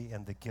ability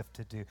and the gift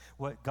to do,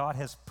 what God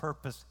has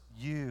purposed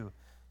you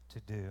to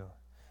do.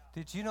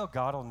 Did you know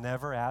God will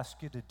never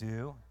ask you to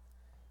do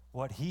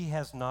what he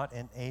has not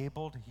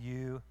enabled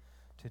you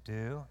to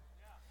do?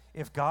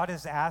 If God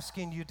is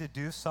asking you to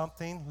do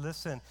something,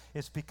 listen,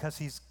 it's because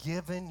he's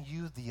given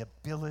you the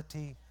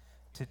ability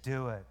to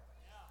do it.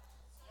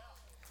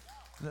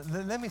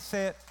 Let me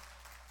say it.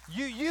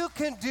 You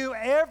can do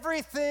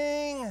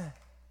everything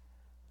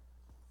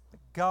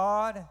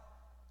God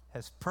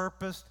has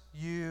purposed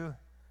you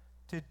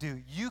to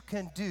do. You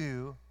can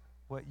do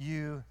what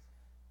you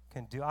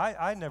can do.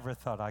 I never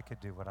thought I could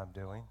do what I'm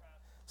doing.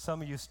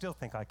 Some of you still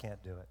think I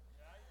can't do it.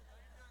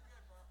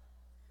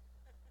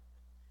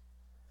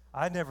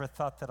 I never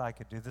thought that I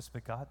could do this,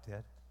 but God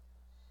did.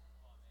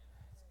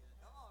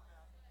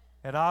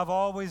 And I've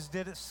always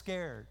did it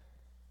scared.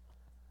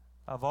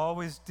 I've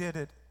always did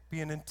it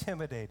being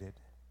intimidated.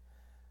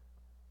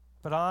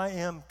 But I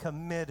am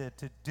committed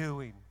to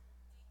doing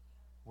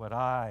what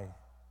I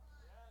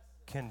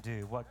can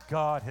do, what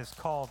God has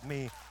called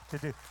me to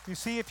do. You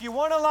see, if you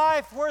want a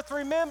life worth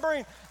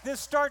remembering, then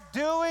start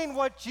doing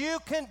what you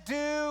can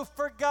do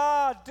for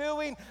God,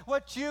 doing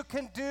what you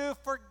can do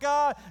for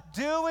God,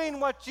 doing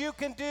what you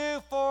can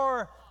do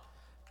for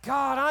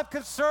God. I'm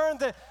concerned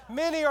that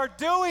many are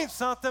doing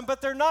something, but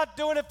they're not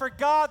doing it for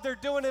God, they're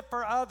doing it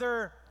for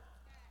other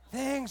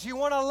things. You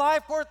want a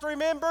life worth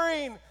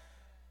remembering?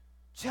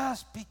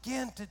 Just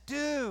begin to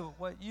do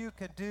what you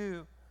can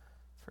do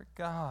for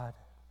God.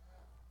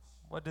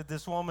 What did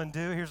this woman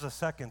do? Here's a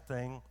second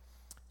thing.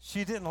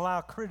 She didn't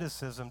allow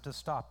criticism to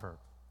stop her.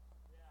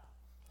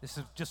 This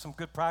is just some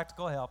good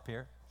practical help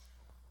here.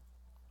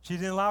 She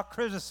didn't allow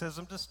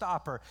criticism to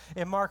stop her.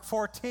 In Mark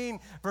 14,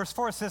 verse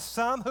 4, it says,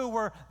 some who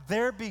were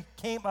there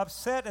became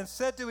upset and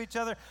said to each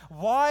other,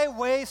 why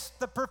waste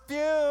the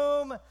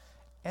perfume?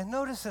 And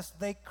notice this,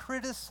 they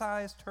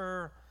criticized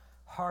her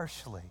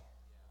harshly.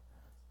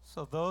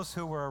 So those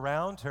who were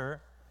around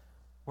her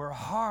were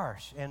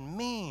harsh and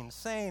mean,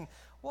 saying,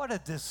 what a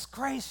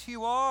disgrace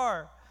you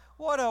are.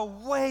 What a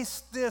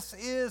waste this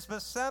is.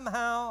 But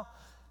somehow,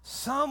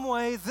 some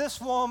way,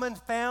 this woman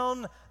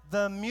found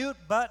the mute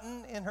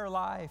button in her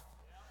life.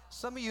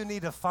 Some of you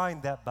need to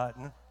find that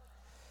button.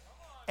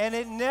 And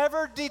it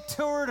never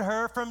detoured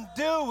her from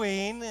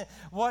doing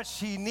what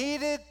she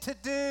needed to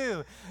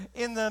do.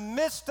 In the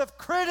midst of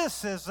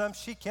criticism,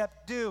 she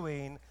kept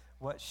doing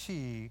what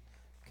she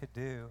could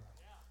do.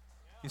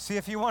 You see,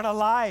 if you want a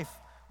life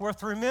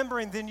worth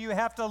remembering, then you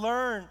have to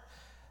learn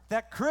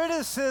that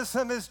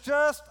criticism is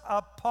just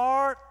a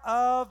part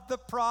of the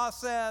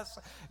process.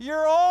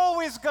 You're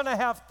always going to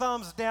have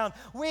thumbs down.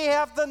 We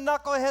have the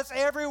knuckleheads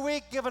every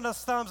week giving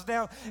us thumbs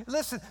down.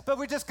 Listen, but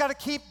we just got to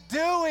keep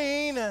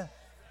doing.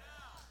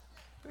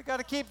 We got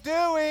to keep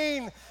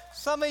doing.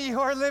 Some of you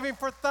are living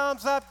for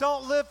thumbs up.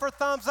 Don't live for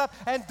thumbs up,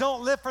 and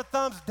don't live for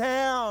thumbs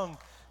down.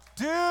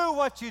 Do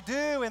what you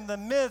do in the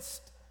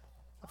midst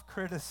of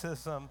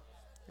criticism.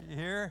 You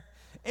hear?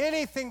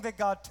 Anything that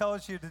God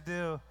tells you to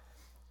do,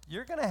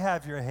 you're going to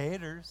have your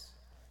haters.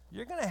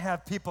 You're going to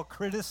have people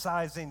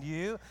criticizing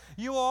you.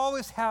 You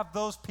always have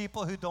those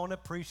people who don't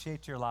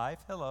appreciate your life.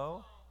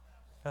 Hello?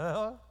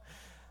 Hello?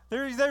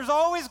 There's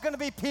always going to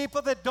be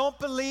people that don't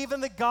believe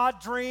in the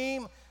God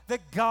dream that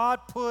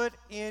God put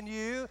in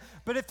you.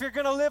 But if you're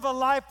going to live a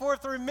life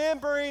worth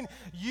remembering,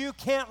 you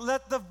can't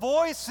let the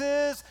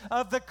voices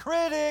of the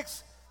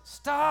critics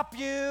stop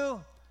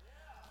you.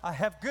 I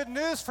have good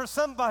news for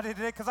somebody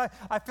today, because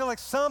I feel like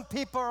some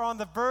people are on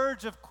the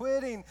verge of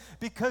quitting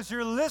because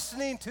you're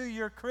listening to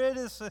your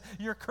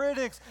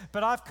critics.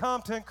 But I've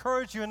come to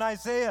encourage you in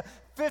Isaiah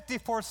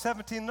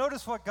 54:17.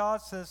 Notice what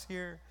God says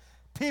here.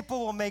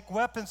 People will make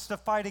weapons to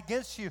fight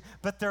against you,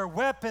 but their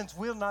weapons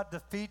will not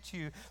defeat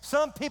you.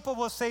 Some people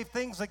will say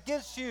things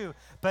against you,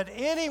 but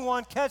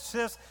anyone, catch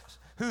this,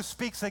 who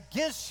speaks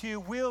against you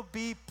will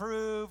be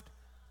proved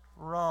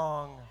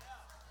wrong.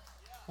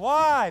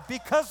 Why?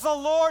 Because the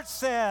Lord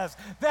says,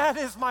 that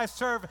is my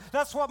servant.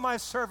 That's what my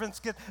servants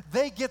get.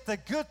 They get the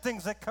good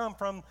things that come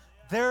from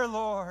their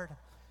Lord.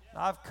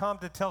 I've come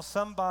to tell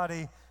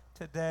somebody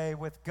today,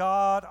 with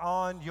God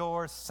on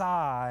your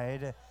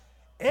side,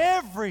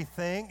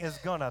 everything is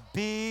going to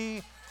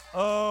be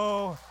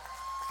okay.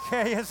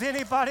 Is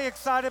anybody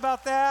excited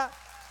about that?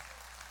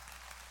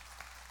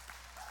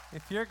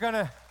 If your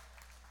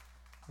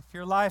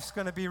life's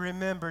going to be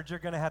remembered, you're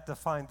going to have to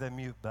find the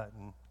mute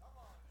button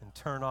and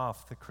turn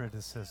off the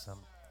criticism.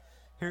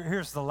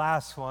 Here's the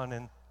last one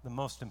and the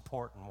most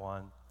important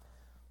one.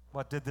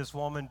 What did this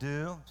woman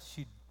do?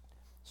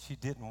 She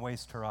didn't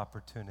waste her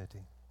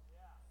opportunity.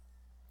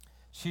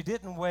 She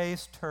didn't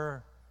waste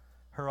her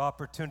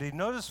opportunity.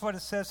 Notice what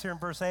it says here in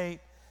verse 8.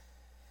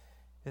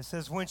 It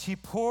says, when she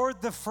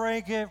poured the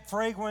fragrant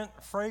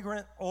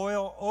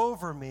oil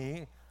over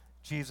me,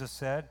 Jesus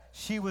said,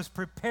 she was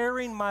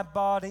preparing my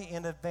body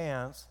in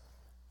advance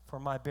for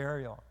my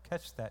burial.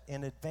 Catch that,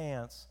 in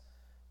advance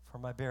for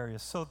my burial.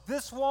 So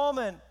this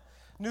woman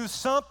knew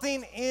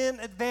something in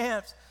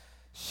advance.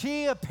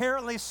 She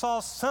apparently saw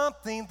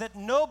something that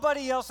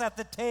nobody else at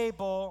the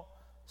table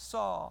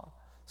saw.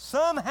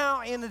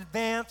 Somehow in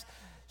advance,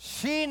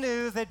 she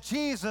knew that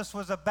Jesus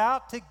was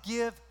about to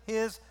give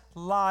his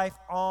life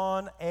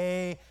on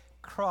a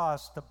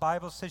cross. The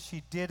Bible says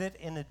she did it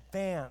in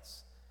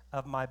advance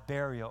of my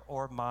burial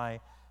or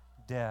my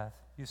death.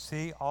 You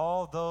see,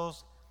 all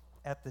those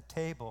at the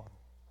table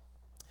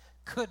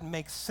couldn't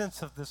make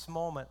sense of this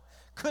moment,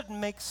 couldn't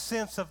make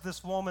sense of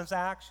this woman's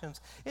actions.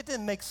 It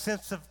didn't make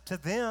sense to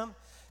them,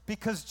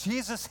 because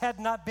Jesus had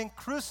not been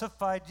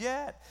crucified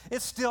yet.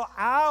 It's still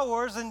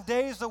hours and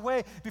days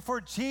away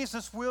before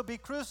Jesus will be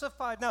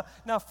crucified.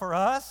 Now for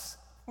us,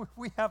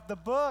 we have the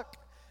book.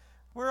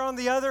 We're on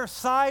the other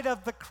side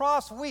of the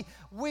cross. We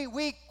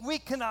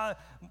can,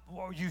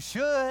 well, you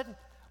should.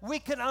 We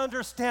can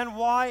understand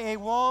why a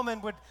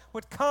woman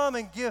would come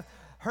and give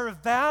her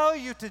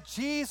value to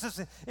Jesus.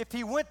 If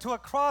he went to a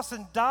cross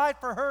and died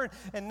for her,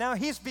 and now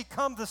he's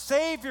become the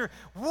Savior,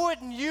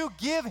 wouldn't you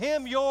give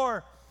him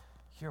your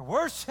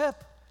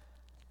worship?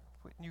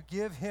 Wouldn't you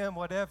give him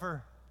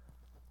whatever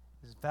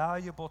is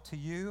valuable to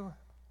you?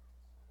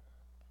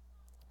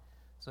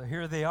 So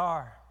here they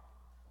are.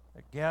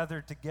 They're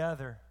gathered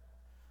together.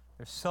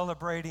 They're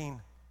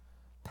celebrating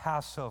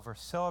Passover,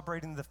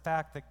 celebrating the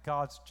fact that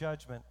God's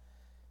judgment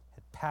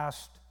had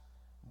passed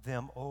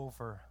them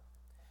over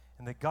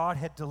and that God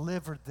had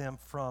delivered them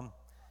from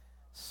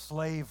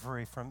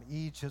slavery, from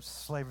Egypt's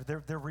slavery.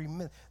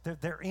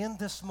 They're in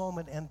this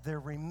moment and they're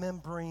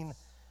remembering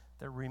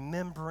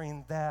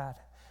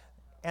that.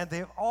 And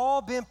they've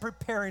all been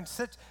preparing.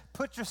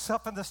 Put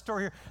yourself in the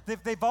story here.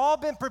 They've all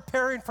been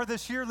preparing for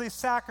this yearly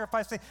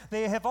sacrifice.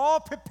 They have all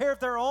prepared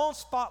their own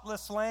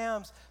spotless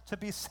lambs to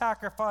be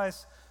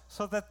sacrificed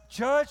so that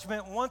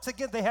judgment, once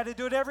again, they had to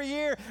do it every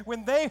year.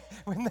 When they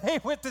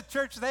went to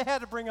church, they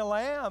had to bring a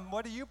lamb.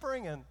 What are you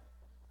bringing?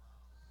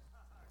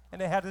 And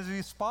they had to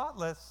be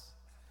spotless.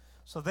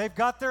 So they've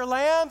got their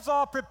lambs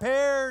all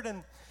prepared,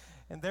 and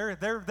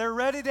they're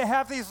ready to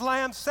have these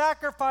lambs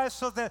sacrificed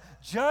so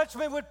that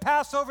judgment would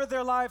pass over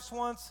their lives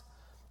once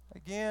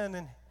again.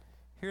 And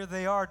here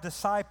they are,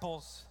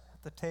 disciples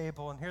at the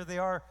table, and here they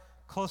are,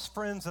 close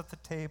friends at the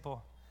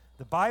table.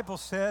 The Bible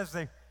says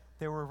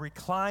they were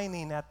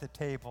reclining at the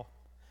table.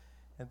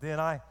 And then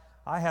I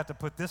have to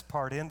put this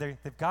part in.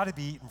 They've got to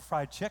be eating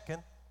fried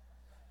chicken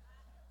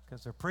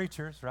because they're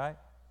preachers, right?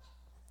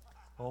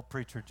 Old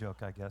preacher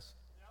joke, I guess.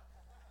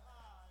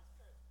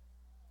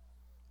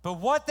 But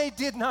what they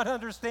did not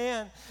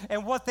understand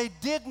and what they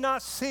did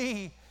not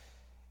see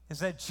is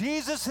that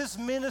Jesus'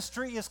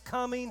 ministry is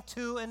coming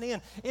to an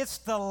end. It's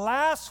the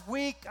last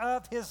week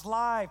of his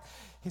life.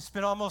 He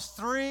spent almost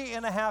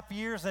 3.5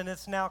 years, and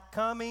it's now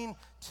coming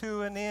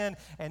to an end.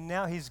 And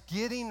now he's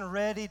getting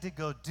ready to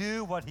go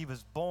do what he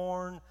was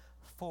born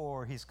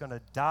for. He's going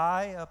to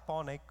die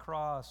upon a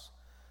cross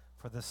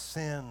for the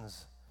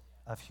sins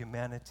of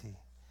humanity.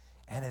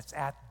 And it's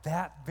at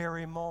that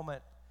very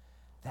moment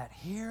that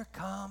here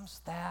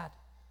comes that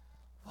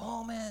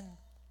woman.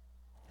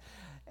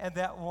 And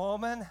that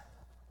woman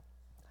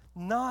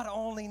not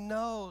only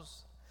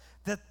knows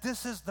that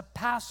this is the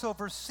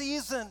Passover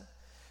season,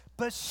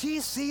 but she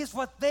sees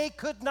what they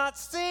could not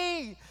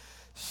see.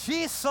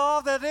 She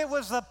saw that it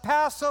was the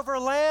Passover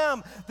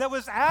lamb that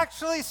was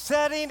actually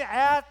sitting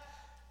at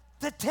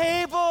the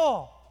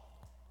table.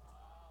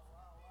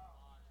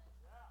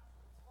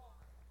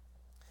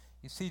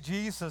 You see,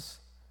 Jesus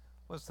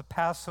was the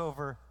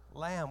Passover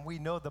lamb. We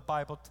know the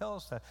Bible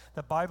tells that.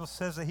 The Bible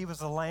says that he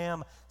was a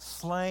lamb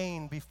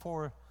slain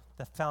before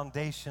the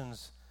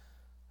foundations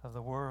of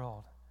the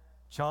world.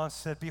 John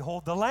said,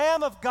 "Behold, the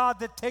Lamb of God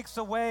that takes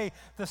away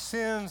the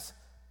sins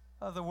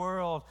of the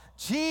world."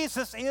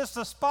 Jesus is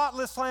the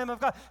spotless Lamb of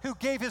God who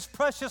gave his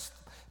precious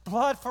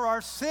blood for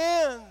our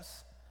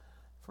sins,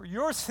 for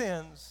your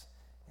sins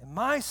and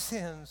my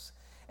sins.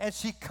 And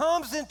she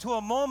comes into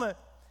a moment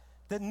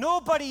that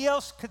nobody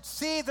else could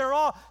see. They're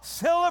all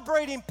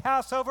celebrating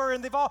Passover,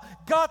 and they've all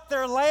got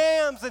their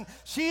lambs, and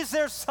she's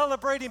there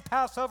celebrating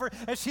Passover,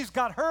 and she's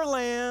got her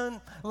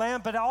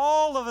lamb, but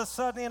all of a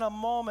sudden, in a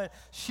moment,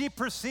 she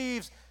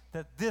perceives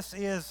that this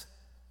is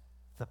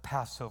the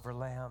Passover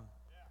lamb,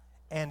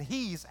 and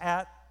he's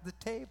at the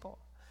table.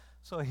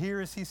 So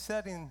here is he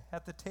sitting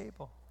at the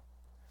table.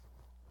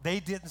 They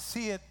didn't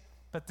see it,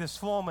 but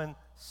this woman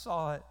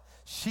saw it.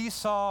 She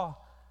saw,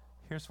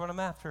 here's what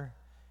I'm after,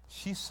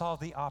 she saw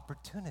the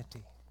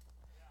opportunity,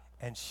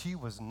 and she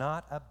was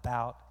not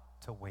about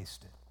to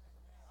waste it.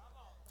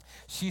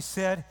 She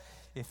said,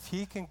 if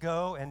he can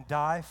go and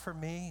die for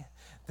me,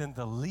 then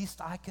the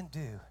least I can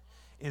do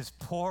is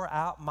pour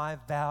out my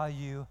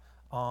value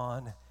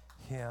on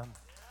him.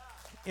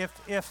 If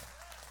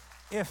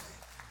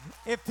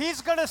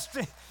he's going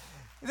to,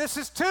 this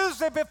is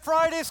Tuesday, but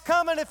Friday's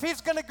coming. If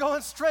he's going to go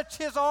and stretch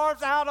his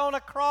arms out on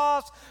a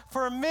cross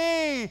for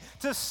me,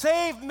 to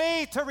save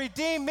me, to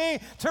redeem me,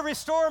 to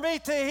restore me,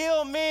 to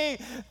heal me,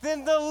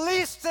 then the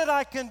least that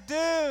I can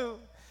do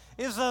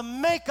is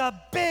make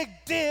a big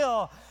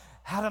deal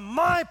out of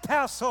my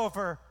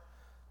Passover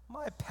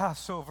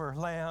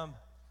lamb.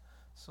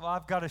 So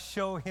I've got to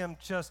show him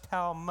just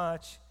how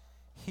much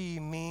he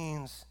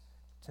means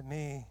to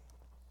me.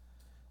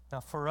 Now,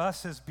 for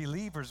us as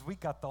believers, we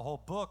got the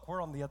whole book. We're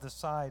on the other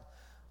side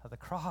of the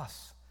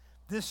cross.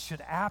 This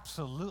should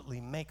absolutely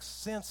make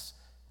sense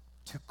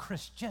to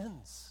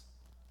Christians,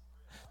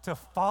 to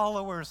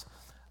followers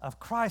of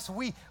Christ.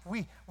 We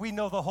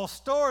know the whole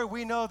story.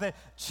 We know that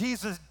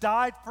Jesus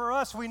died for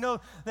us. We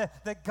know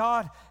that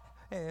God,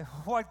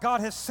 what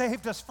God has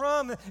saved us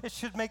from, it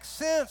should make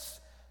sense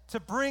to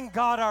bring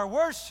God our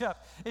worship.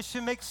 It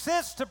should make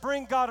sense to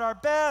bring God our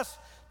best,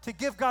 to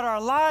give God our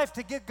life,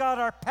 to give God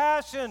our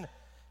passion.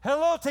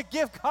 Hello, to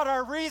give God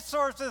our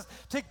resources,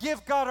 to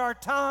give God our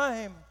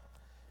time.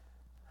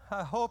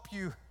 I hope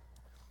you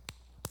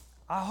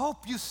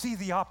see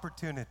the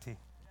opportunity.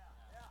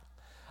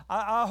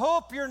 I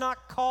hope you're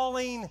not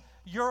calling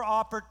your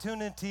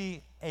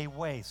opportunity a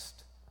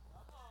waste.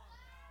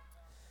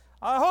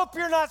 I hope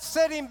you're not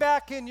sitting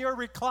back in your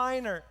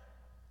recliner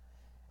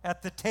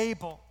at the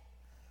table,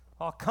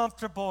 all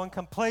comfortable and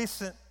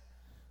complacent,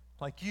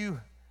 like you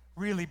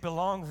really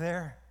belong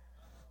there,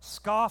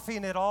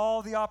 scoffing at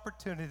all the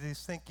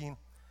opportunities, thinking,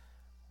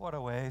 what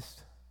a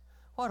waste.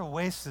 What a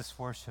waste this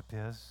worship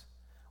is.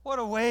 What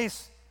a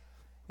waste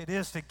it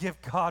is to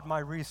give God my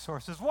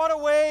resources. What a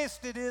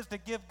waste it is to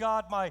give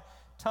God my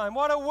time.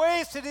 What a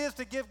waste it is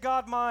to give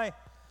God my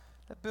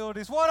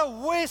abilities. What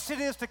a waste it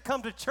is to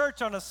come to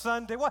church on a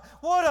Sunday. What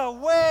a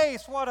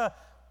waste. What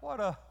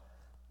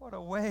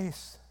a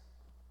waste.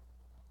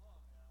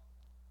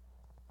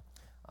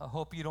 I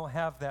hope you don't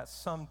have that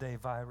someday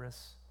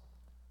virus.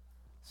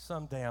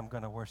 Someday I'm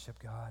going to worship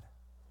God.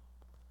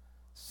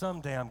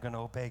 Someday I'm going to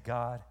obey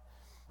God.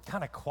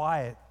 Kind of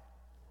quiet,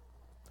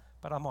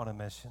 but I'm on a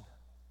mission.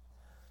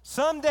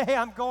 Someday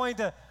I'm going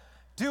to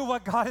do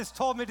what God has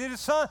told me to do.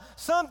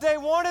 Someday,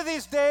 one of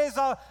these days,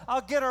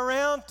 I'll get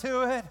around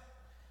to it.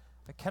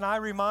 But can I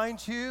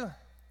remind you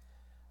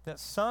that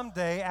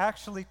someday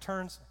actually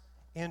turns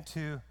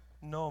into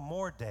no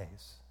more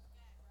days?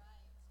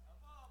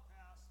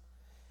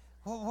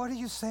 Well, what are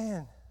you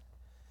saying?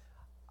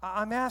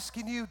 I'm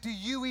asking you, do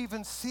you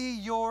even see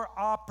your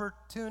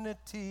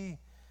opportunity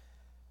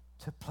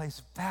to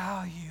place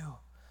value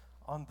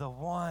on the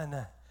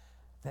one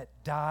that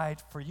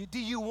died for you? Do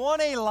you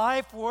want a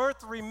life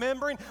worth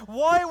remembering?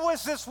 Why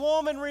was this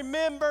woman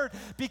remembered?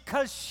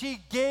 Because she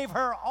gave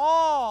her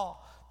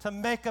all to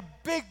make a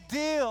big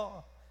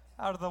deal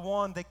out of the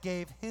one that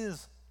gave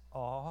his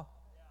all.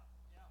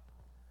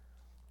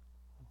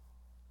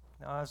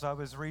 Now, as I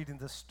was reading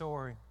this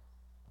story,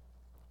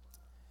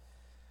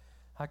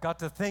 I got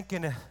to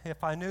thinking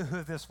if I knew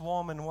who this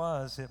woman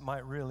was, it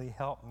might really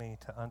help me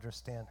to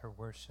understand her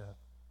worship.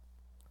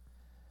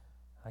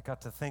 I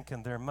got to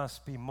thinking there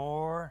must be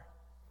more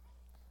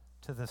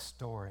to this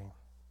story.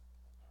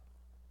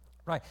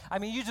 Right. I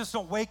mean, you just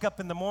don't wake up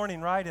in the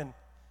morning, right, and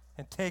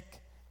take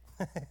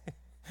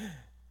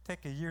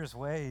take a year's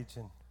wage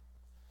and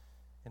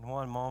in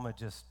one moment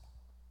just,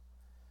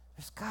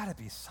 there's got to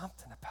be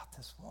something about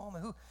this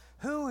woman.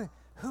 Who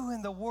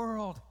in the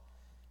world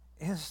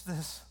is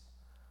this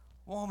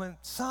woman?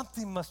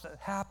 Something must have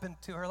happened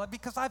to her.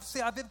 Because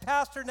I've been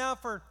pastor now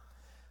for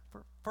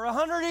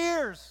 100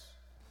 years.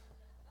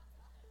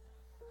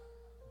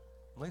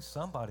 At least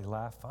somebody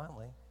laughed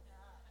finally.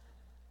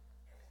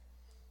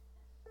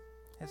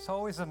 It's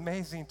always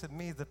amazing to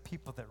me the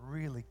people that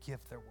really give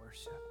their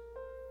worship,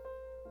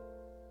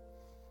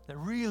 that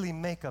really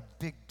make a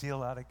big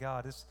deal out of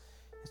God. It's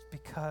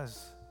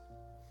because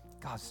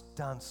God's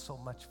done so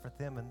much for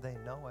them and they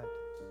know it.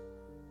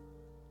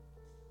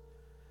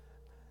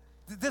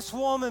 This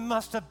woman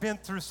must have been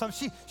through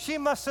something. She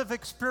must have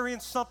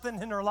experienced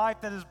something in her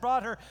life that has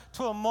brought her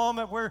to a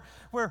moment where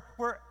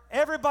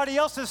everybody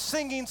else is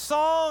singing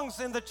songs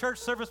in the church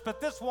service,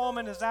 but this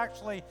woman is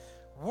actually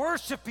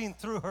worshiping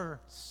through her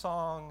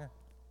song.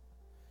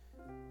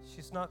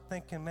 She's not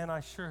thinking, man, I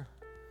sure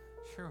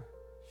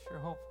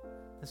hope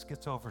this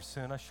gets over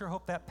soon. I sure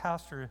hope that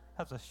pastor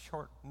has a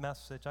short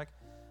message.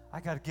 I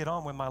got to get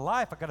on with my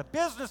life. I got a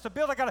business to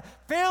build. I got a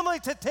family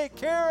to take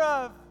care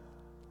of.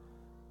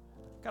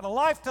 Got a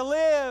life to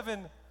live,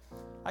 and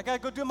I got to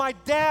go do my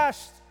dash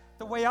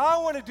the way I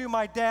want to do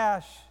my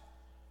dash.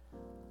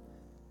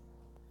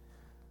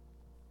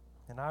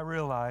 And I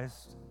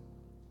realized,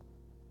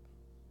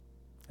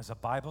 as a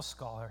Bible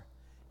scholar,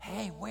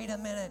 hey, wait a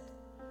minute.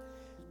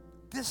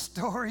 This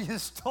story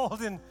is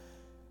told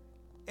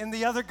in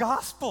the other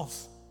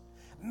Gospels.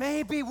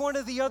 Maybe one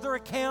of the other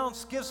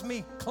accounts gives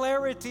me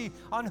clarity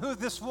on who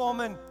this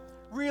woman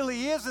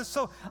really is. And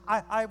so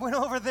I went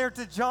over there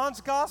to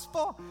John's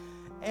Gospel,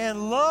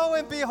 and lo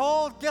and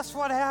behold, guess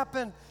what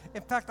happened?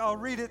 In fact, I'll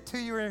read it to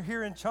you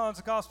here in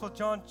John's Gospel,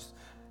 John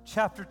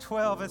chapter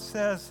 12. It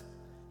says,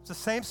 it's the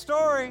same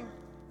story.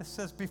 It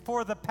says,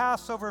 before the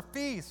Passover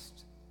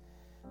feast,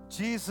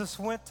 Jesus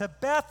went to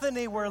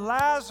Bethany where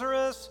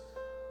Lazarus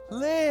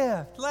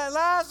lived.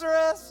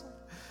 Lazarus,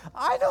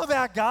 I know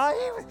that guy.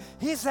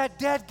 He's that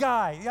dead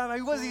guy. Yeah, I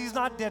mean, he's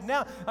not dead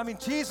now. I mean,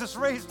 Jesus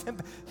raised him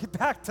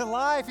back to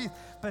life.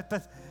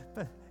 But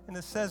and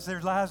it says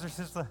there, Lazarus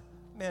is the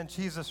man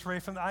Jesus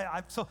raised from.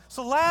 So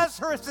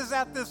Lazarus is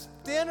at this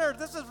dinner.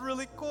 This is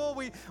really cool.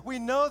 We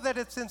know that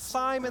it's in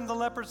Simon the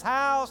leper's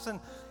house, and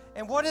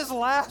what is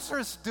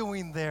Lazarus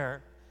doing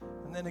there?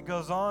 And then it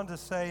goes on to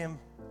say in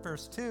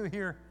verse 2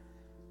 here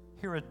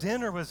a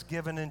dinner was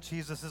given in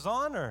Jesus'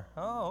 honor.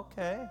 Oh,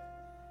 okay.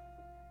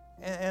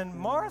 And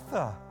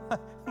Martha,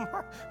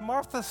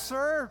 Martha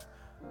served.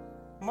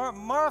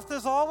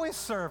 Martha's always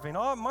serving.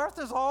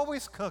 Martha's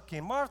always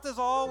cooking. Martha's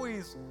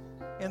always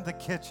in the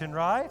kitchen,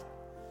 right?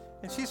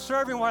 And she's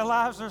serving while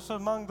Lazarus is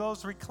among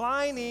those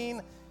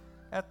reclining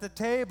at the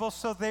table.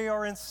 So they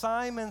are in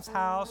Simon's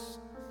house,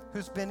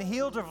 who's been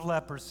healed of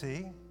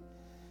leprosy.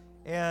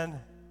 And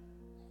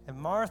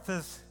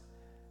Martha's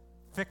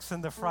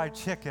fixing the fried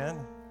chicken.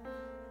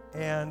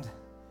 And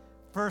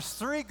verse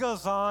 3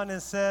 goes on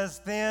and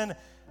says, Then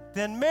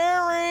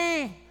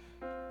Mary,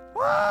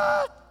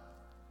 what?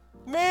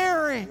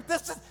 Mary,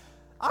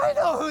 I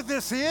know who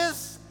this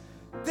is.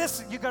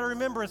 You got to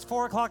remember, it's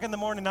 4 o'clock in the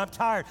morning. I'm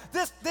tired.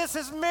 This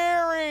is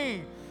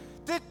Mary.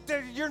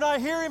 You're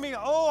not hearing me.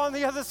 Oh, on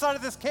the other side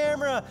of this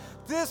camera,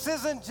 this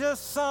isn't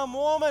just some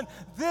woman.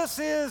 This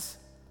is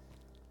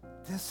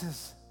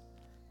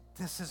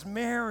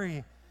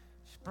Mary.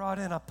 She brought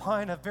in a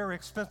pint of very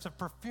expensive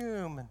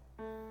perfume, and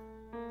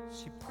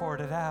she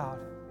poured it out.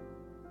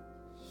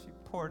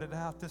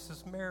 This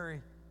is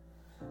Mary.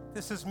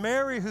 This is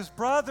Mary, whose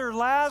brother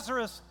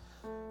Lazarus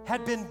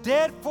had been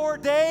dead 4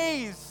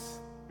 days.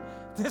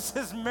 This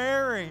is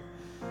Mary,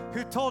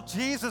 who told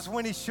Jesus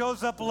when he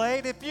shows up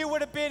late, if you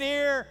would have been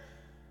here,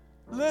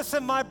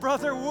 listen, my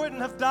brother wouldn't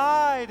have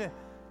died.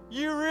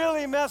 You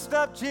really messed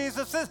up,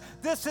 Jesus.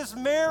 This is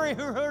Mary,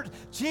 who heard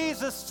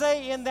Jesus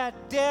say in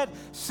that dead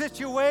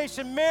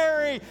situation,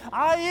 Mary,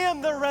 I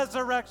am the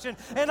resurrection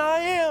and I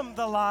am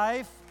the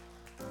life.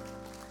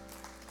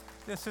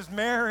 This is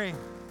Mary,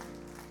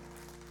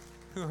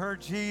 who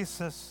heard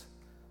Jesus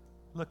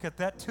look at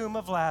that tomb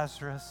of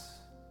Lazarus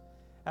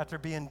after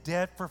being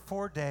dead for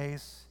 4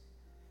 days,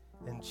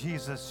 and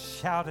Jesus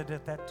shouted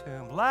at that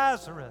tomb,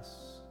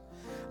 Lazarus,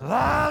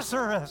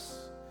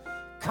 Lazarus,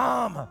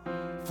 come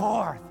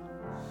forth.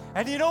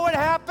 And you know what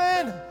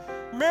happened?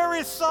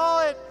 Mary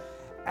saw it.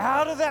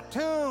 Out of that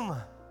tomb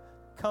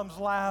comes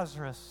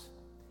Lazarus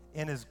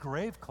in his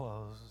grave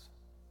clothes,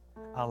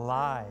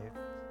 alive.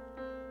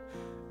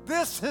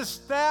 This is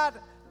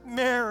that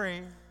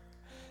Mary.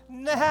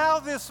 Now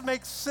this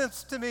makes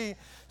sense to me.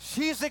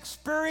 She's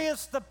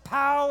experienced the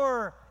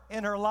power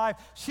in her life.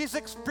 She's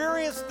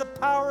experienced the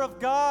power of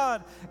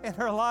God in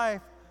her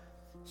life.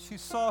 She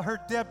saw her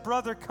dead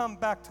brother come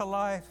back to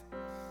life,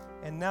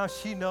 and now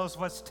she knows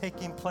what's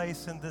taking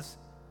place in this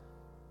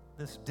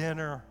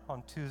dinner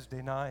on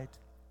Tuesday night.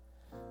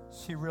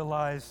 She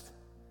realized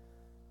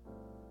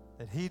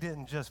that he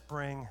didn't just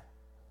bring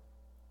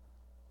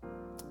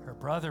her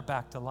brother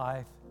back to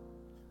life,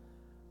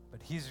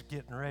 but he's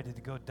getting ready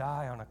to go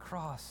die on a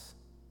cross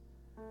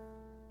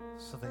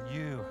so that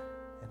you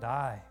and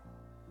I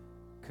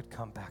could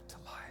come back to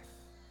life.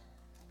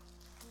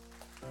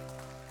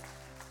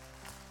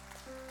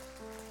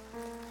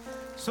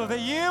 So that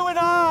you and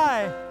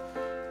I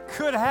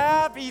could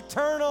have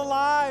eternal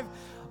life.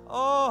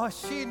 Oh,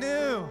 she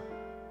knew.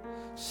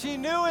 She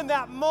knew in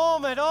that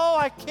moment, oh,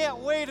 I can't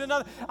wait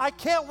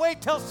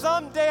till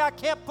someday. I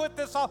can't put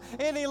this off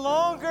any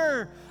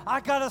longer. I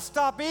got to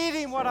stop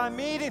eating what I'm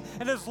eating.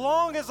 And as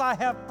long as I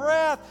have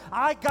breath,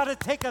 I got to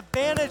take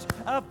advantage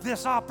of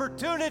this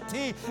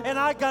opportunity. And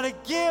I got to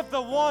give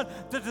the one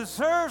that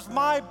deserves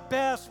my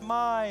best.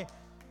 I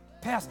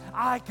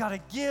got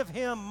to give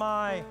him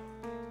my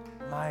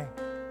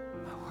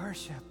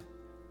worship.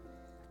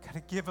 I got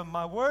to give him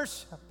my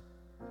worship.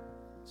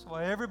 That's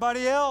why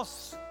everybody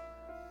else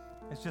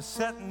is just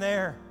sitting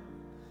there.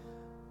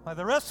 Why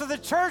the rest of the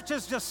church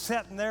is just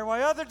sitting there.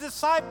 Why other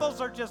disciples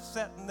are just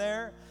sitting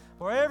there.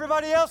 Why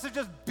everybody else is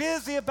just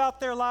busy about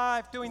their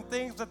life, doing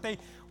things that they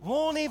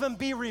won't even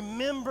be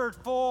remembered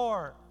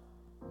for.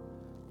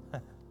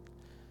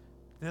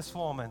 This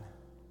woman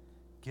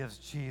gives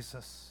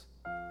Jesus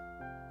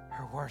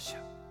her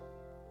worship.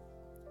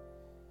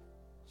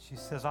 She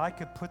says, I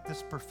could put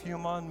this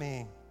perfume on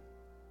me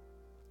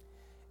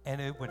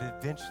and it would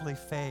eventually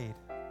fade.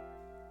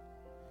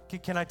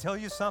 Can I tell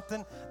you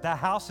something? The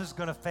house is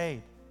going to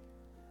fade.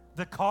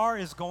 The car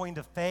is going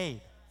to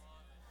fade.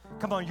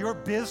 Come on, your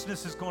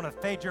business is going to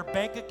fade. Your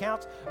bank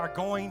accounts are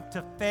going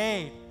to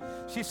fade.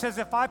 She says,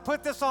 if I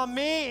put this on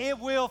me, it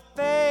will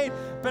fade.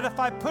 But if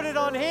I put it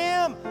on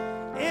him,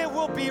 it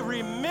will be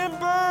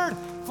remembered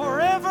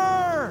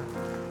forever.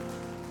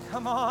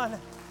 Come on.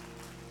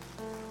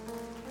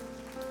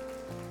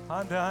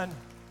 I'm done.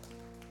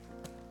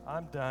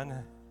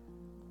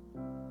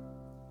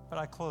 But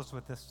I close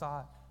with this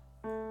thought.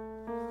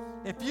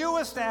 If you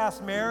was to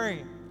ask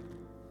Mary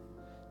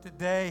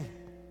today,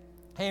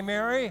 hey,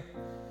 Mary,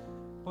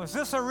 was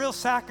this a real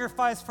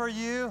sacrifice for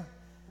you?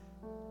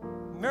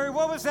 Mary,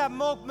 what was that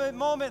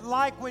moment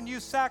like when you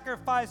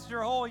sacrificed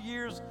your whole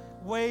year's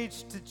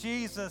wage to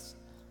Jesus?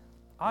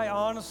 I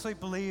honestly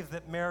believe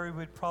that Mary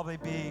would probably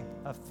be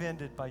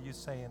offended by you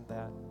saying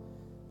that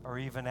or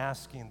even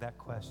asking that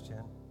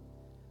question.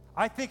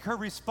 I think her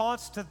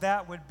response to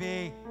that would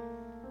be,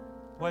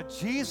 what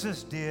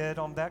Jesus did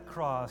on that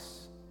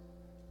cross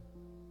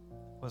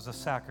was a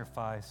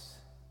sacrifice.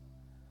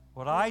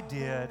 What I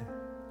did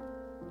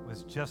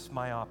was just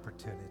my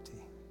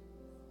opportunity.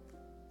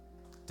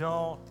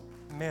 Don't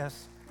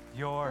miss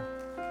your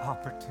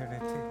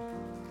opportunity.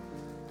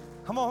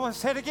 Come on, let's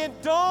say it again.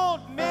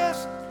 Don't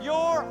miss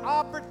your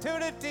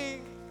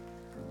opportunity.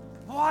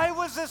 Why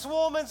was this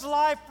woman's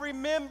life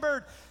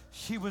remembered?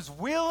 she was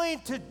willing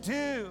to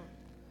do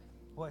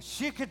what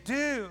she could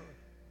do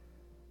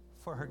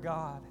for her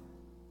God.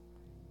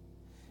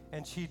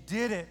 And she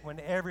did it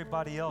when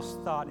everybody else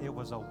thought it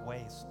was a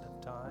waste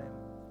of time.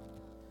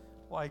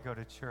 Why go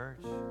to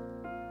church?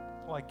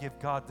 Why give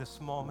God this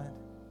moment?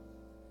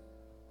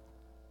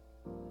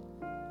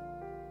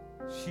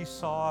 She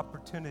saw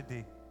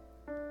opportunity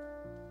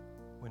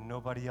when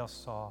nobody else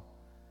saw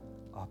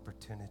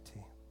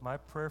opportunity. My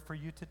prayer for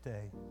you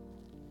today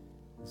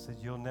is that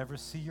you'll never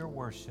see your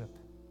worship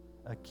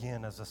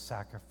again as a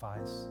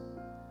sacrifice,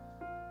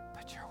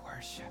 but your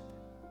worship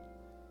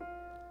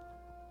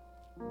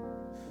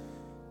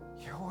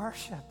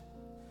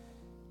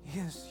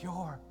is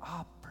your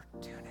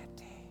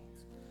opportunity.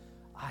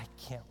 I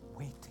can't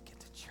wait to get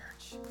to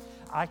church.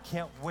 I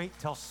can't wait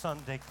till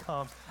Sunday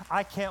comes.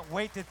 I can't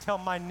wait to tell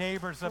my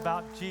neighbors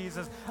about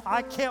Jesus.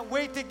 I can't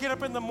wait to get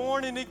up in the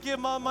morning and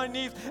get on my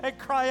knees and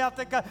cry out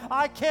to God.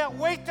 I can't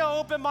wait to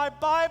open my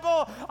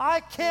Bible.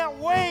 I can't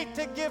wait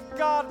to give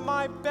God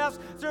my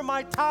best through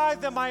my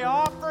tithe and my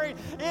offering.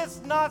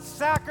 It's not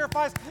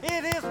sacrifice.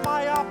 It is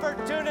my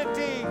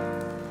opportunity.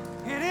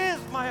 It is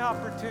my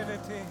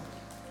opportunity.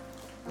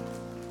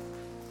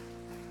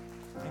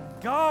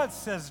 And God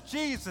says,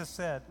 Jesus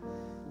said,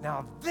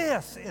 now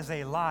this is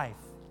a life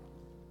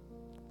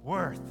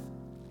worth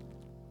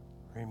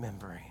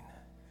remembering.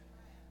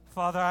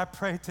 Father, I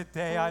pray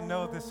today, I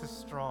know this is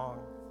strong.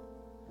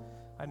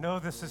 I know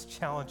this is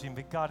challenging,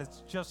 but God,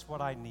 it's just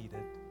what I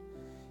needed.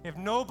 If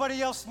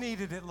nobody else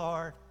needed it,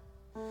 Lord,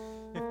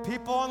 if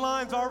people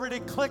online's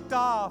already clicked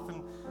off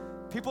and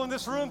people in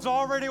this room's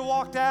already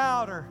walked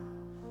out or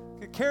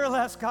could care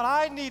less, God,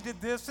 I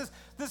needed this.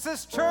 This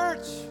is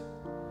church.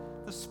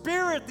 The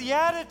spirit, the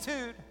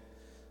attitude.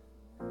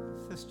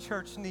 This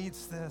church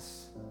needs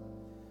this.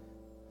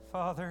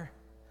 Father,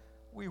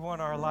 we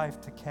want our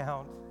life to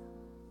count.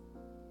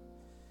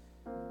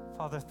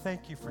 Father,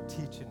 thank you for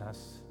teaching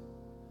us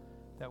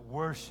that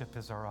worship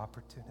is our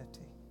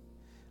opportunity.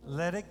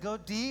 Let it go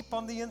deep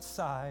on the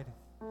inside,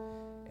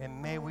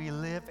 and may we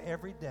live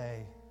every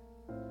day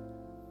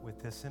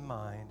with this in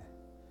mind.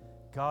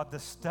 God, the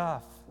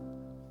stuff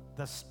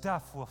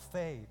will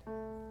fade.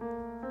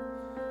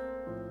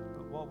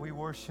 But what we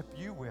worship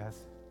you with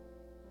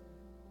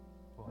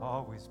will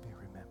always be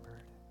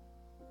remembered.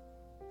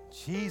 In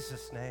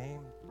Jesus'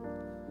 name,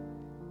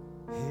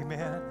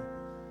 amen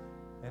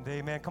and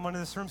amen. Come on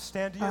in this room,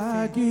 stand to your feet.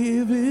 I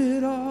give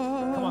it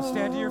all. Come on,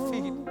 stand to your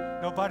feet.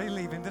 Nobody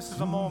leaving. This is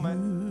a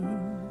moment.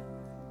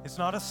 It's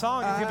not a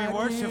song. It could be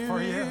worship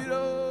for you.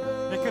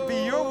 It could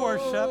be your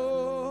worship.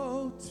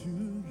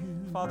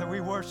 Father,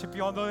 we worship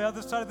you on the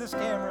other side of this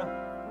camera.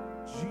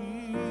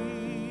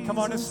 Come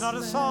on, it's not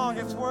a song,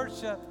 it's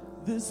worship.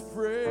 This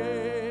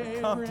we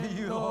come to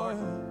you, Lord.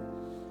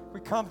 We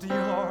come to you,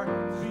 Lord.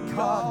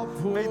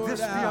 God, may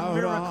this be a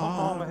miracle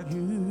moment.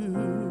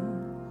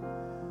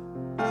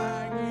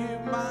 I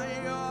give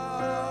my all.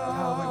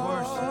 God, we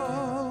worship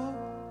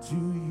you. To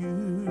you,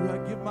 I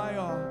give my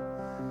all.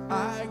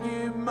 I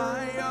give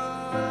my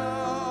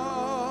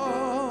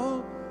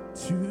all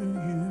to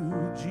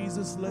you.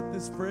 Jesus, let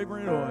this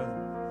fragrant oil.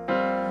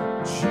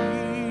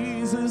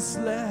 Jesus,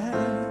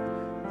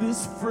 let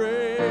this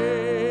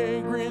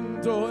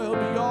fragrant oil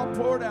be all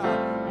poured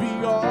out.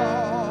 Be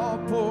all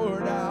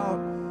poured out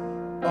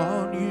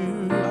on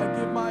you. I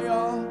give my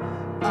all.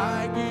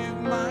 I give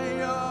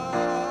my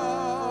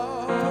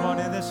all. Come on,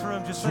 in this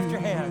room, just lift your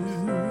hands.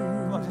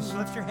 Come on, just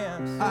lift your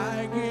hands.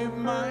 I give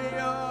my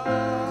all.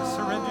 Just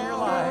surrender your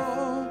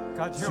life.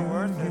 God, you're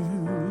worth it.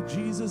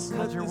 Jesus, God,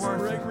 let you're this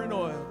worth fragrant it.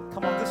 oil.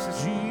 Come on, this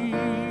is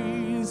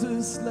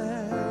Jesus,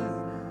 let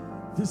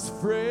this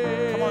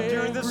fragrant come on,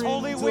 during this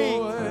holy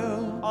week,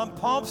 on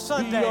Palm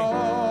Sunday,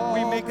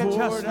 we make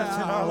adjustments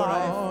in our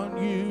life.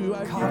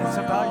 God, it's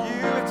about you.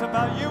 It's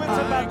about you. It's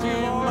about you,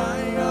 Lord.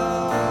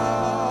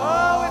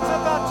 Oh, it's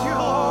about you,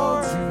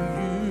 Lord.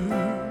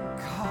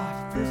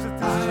 God, visit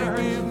this church.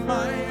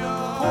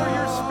 Pour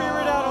your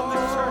spirit out on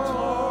this church,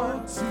 Lord.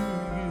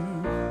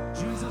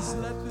 Jesus,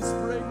 let this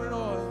fragrant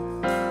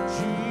oil.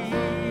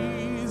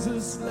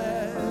 Jesus,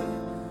 let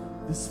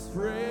this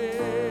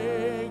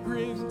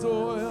fragrant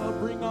oil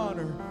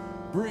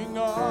bring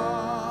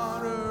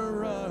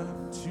honor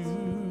unto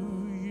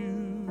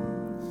you.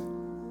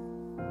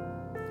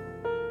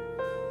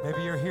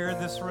 Maybe you're here in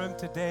this room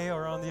today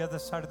or on the other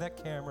side of that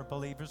camera,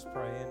 believers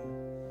praying.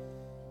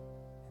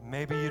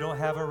 Maybe you don't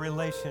have a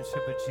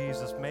relationship with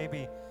Jesus.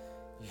 Maybe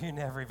you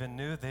never even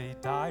knew that he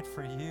died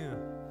for you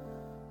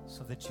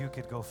so that you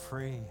could go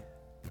free.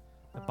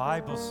 The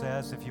Bible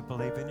says if you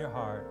believe in your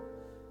heart,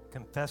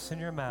 confess in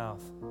your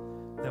mouth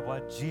that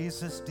what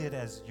Jesus did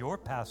as your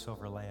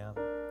Passover lamb,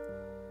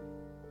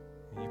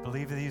 and you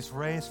believe that he's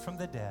raised from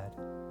the dead,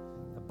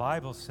 the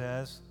Bible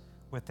says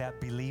with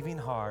that believing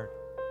heart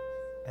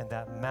and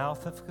that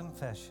mouth of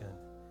confession,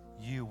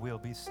 you will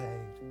be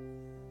saved.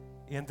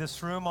 In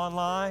this room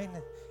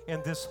online,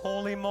 in this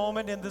holy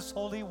moment, in this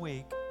holy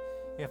week,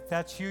 If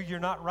that's you, you're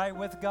not right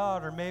with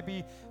God, or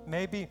maybe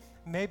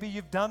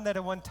you've done that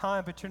at one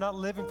time, but you're not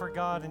living for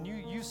God, and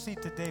you see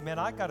today, man,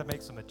 I got to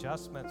make some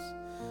adjustments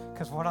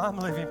because what I'm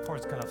living for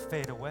is going to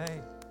fade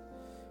away.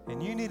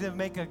 And you need to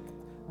make a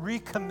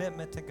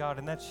recommitment to God,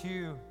 and that's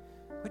you.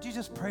 Would you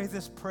just pray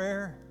this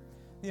prayer?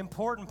 The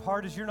important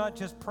part is you're not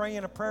just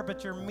praying a prayer,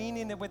 but you're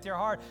meaning it with your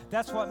heart.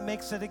 That's what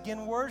makes it,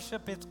 again,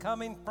 worship. It's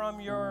coming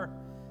from your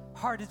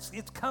heart.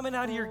 It's coming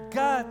out of your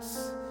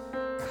guts.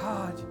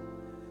 God,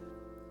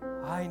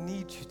 I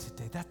need you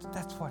today.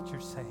 That's what you're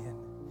saying.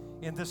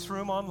 In this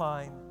room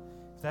online,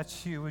 if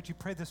that's you, would you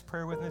pray this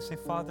prayer with me? Say,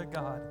 Father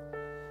God,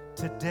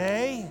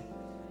 today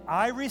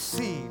I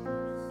receive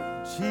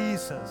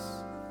Jesus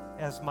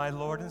as my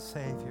Lord and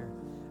Savior.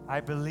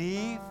 I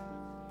believe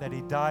that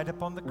He died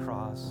upon the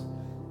cross,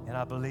 and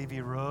I believe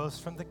He rose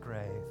from the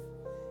grave,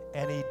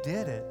 and He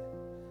did it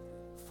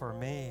for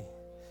me.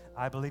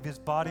 I believe His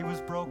body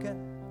was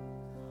broken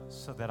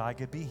so that I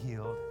could be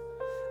healed.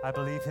 I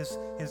believe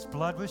His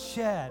blood was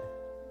shed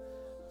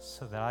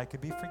so that I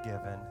could be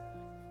forgiven.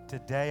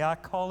 Today I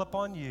call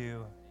upon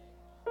you.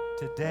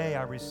 Today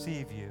I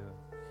receive you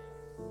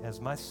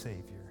as my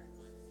Savior,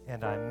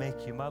 and I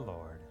make you my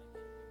Lord.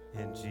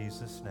 In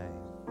Jesus' name,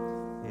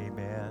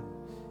 amen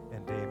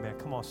and amen.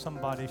 Come on,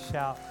 somebody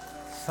shout.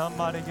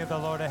 Somebody give the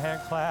Lord a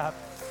hand clap.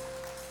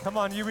 Come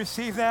on, you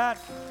receive that?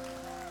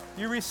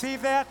 You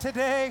receive that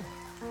today?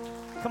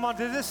 Come on,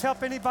 did this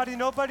help anybody?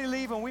 Nobody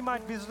leaving. We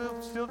might be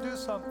still do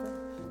something.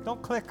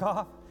 Don't click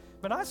off.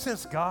 But I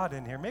sense God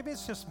in here. Maybe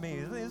it's just me.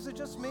 Is it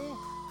just me?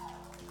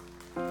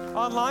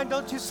 Online,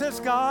 don't you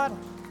sense God?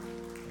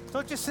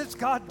 Don't you sense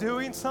God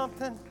doing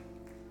something?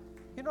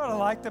 You know what I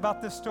liked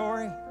about this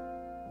story?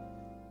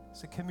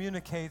 Is it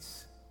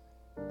communicates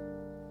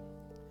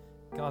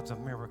God's a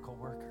miracle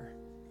worker.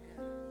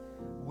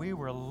 We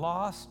were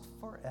lost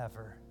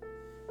forever,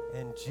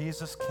 and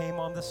Jesus came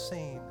on the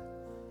scene.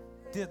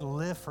 Didn't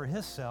live for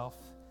Himself.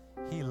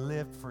 He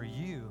lived for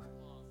you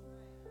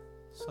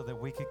so that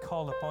we could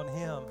call upon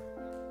Him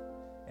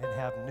and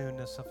have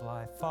newness of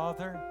life.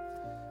 Father,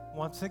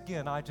 once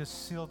again, I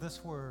just seal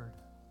this word.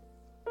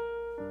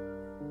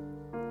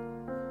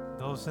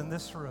 Those in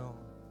this room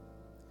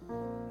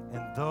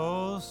and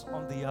those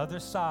on the other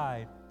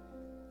side,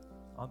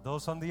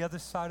 those on the other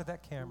side of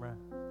that camera,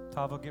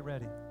 Tavo, get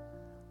ready.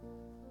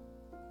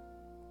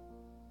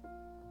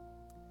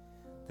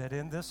 That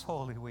in this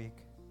Holy Week,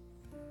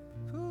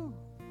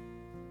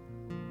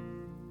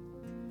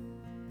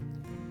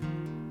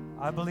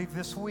 I believe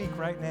this week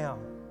right now,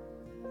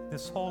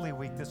 this Holy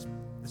Week, this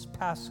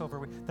Passover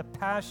week, the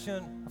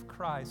Passion of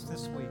Christ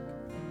this week,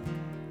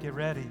 get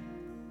ready.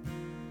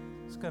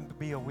 It's going to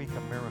be a week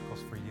of miracles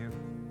for you.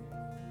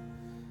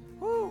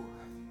 Woo!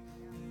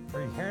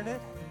 Are you hearing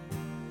it?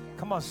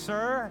 Come on,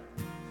 sir,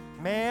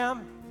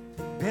 ma'am,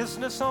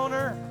 business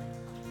owner,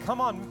 come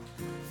on,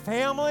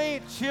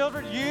 family,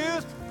 children,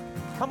 youth,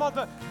 come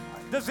on.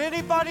 Does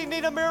anybody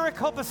need a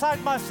miracle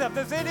besides myself?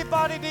 Does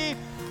anybody need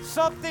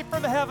something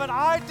from heaven?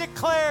 I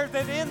declare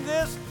that in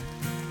this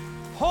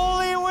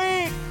Holy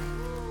Week,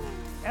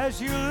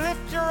 as you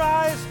lift your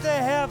eyes to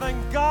heaven,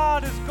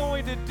 God is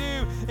going to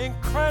do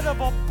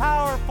incredible,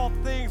 powerful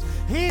things.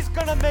 He's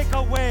going to make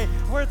a way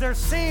where there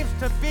seems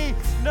to be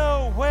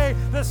no way.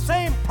 The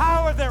same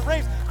power that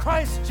raised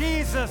Christ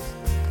Jesus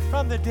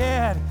from the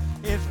dead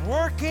is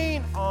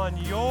working on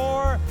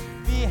your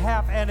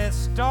behalf. And it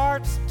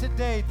starts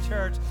today,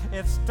 church.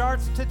 It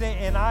starts today.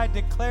 And I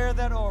declare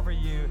that over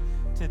you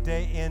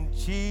today in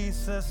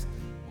Jesus'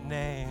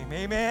 name.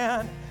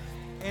 Amen.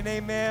 And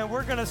amen.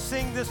 We're going to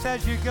sing this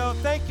as you go.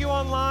 Thank you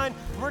online.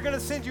 We're going to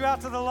send you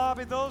out to the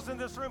lobby. Those in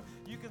this room,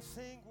 you can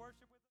sing,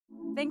 worship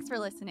with. Thanks for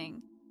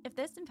listening. If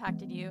this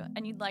impacted you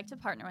and you'd like to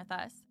partner with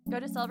us, go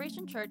to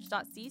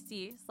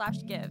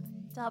celebrationchurch.cc/give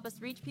to help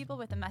us reach people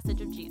with the message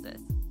of Jesus.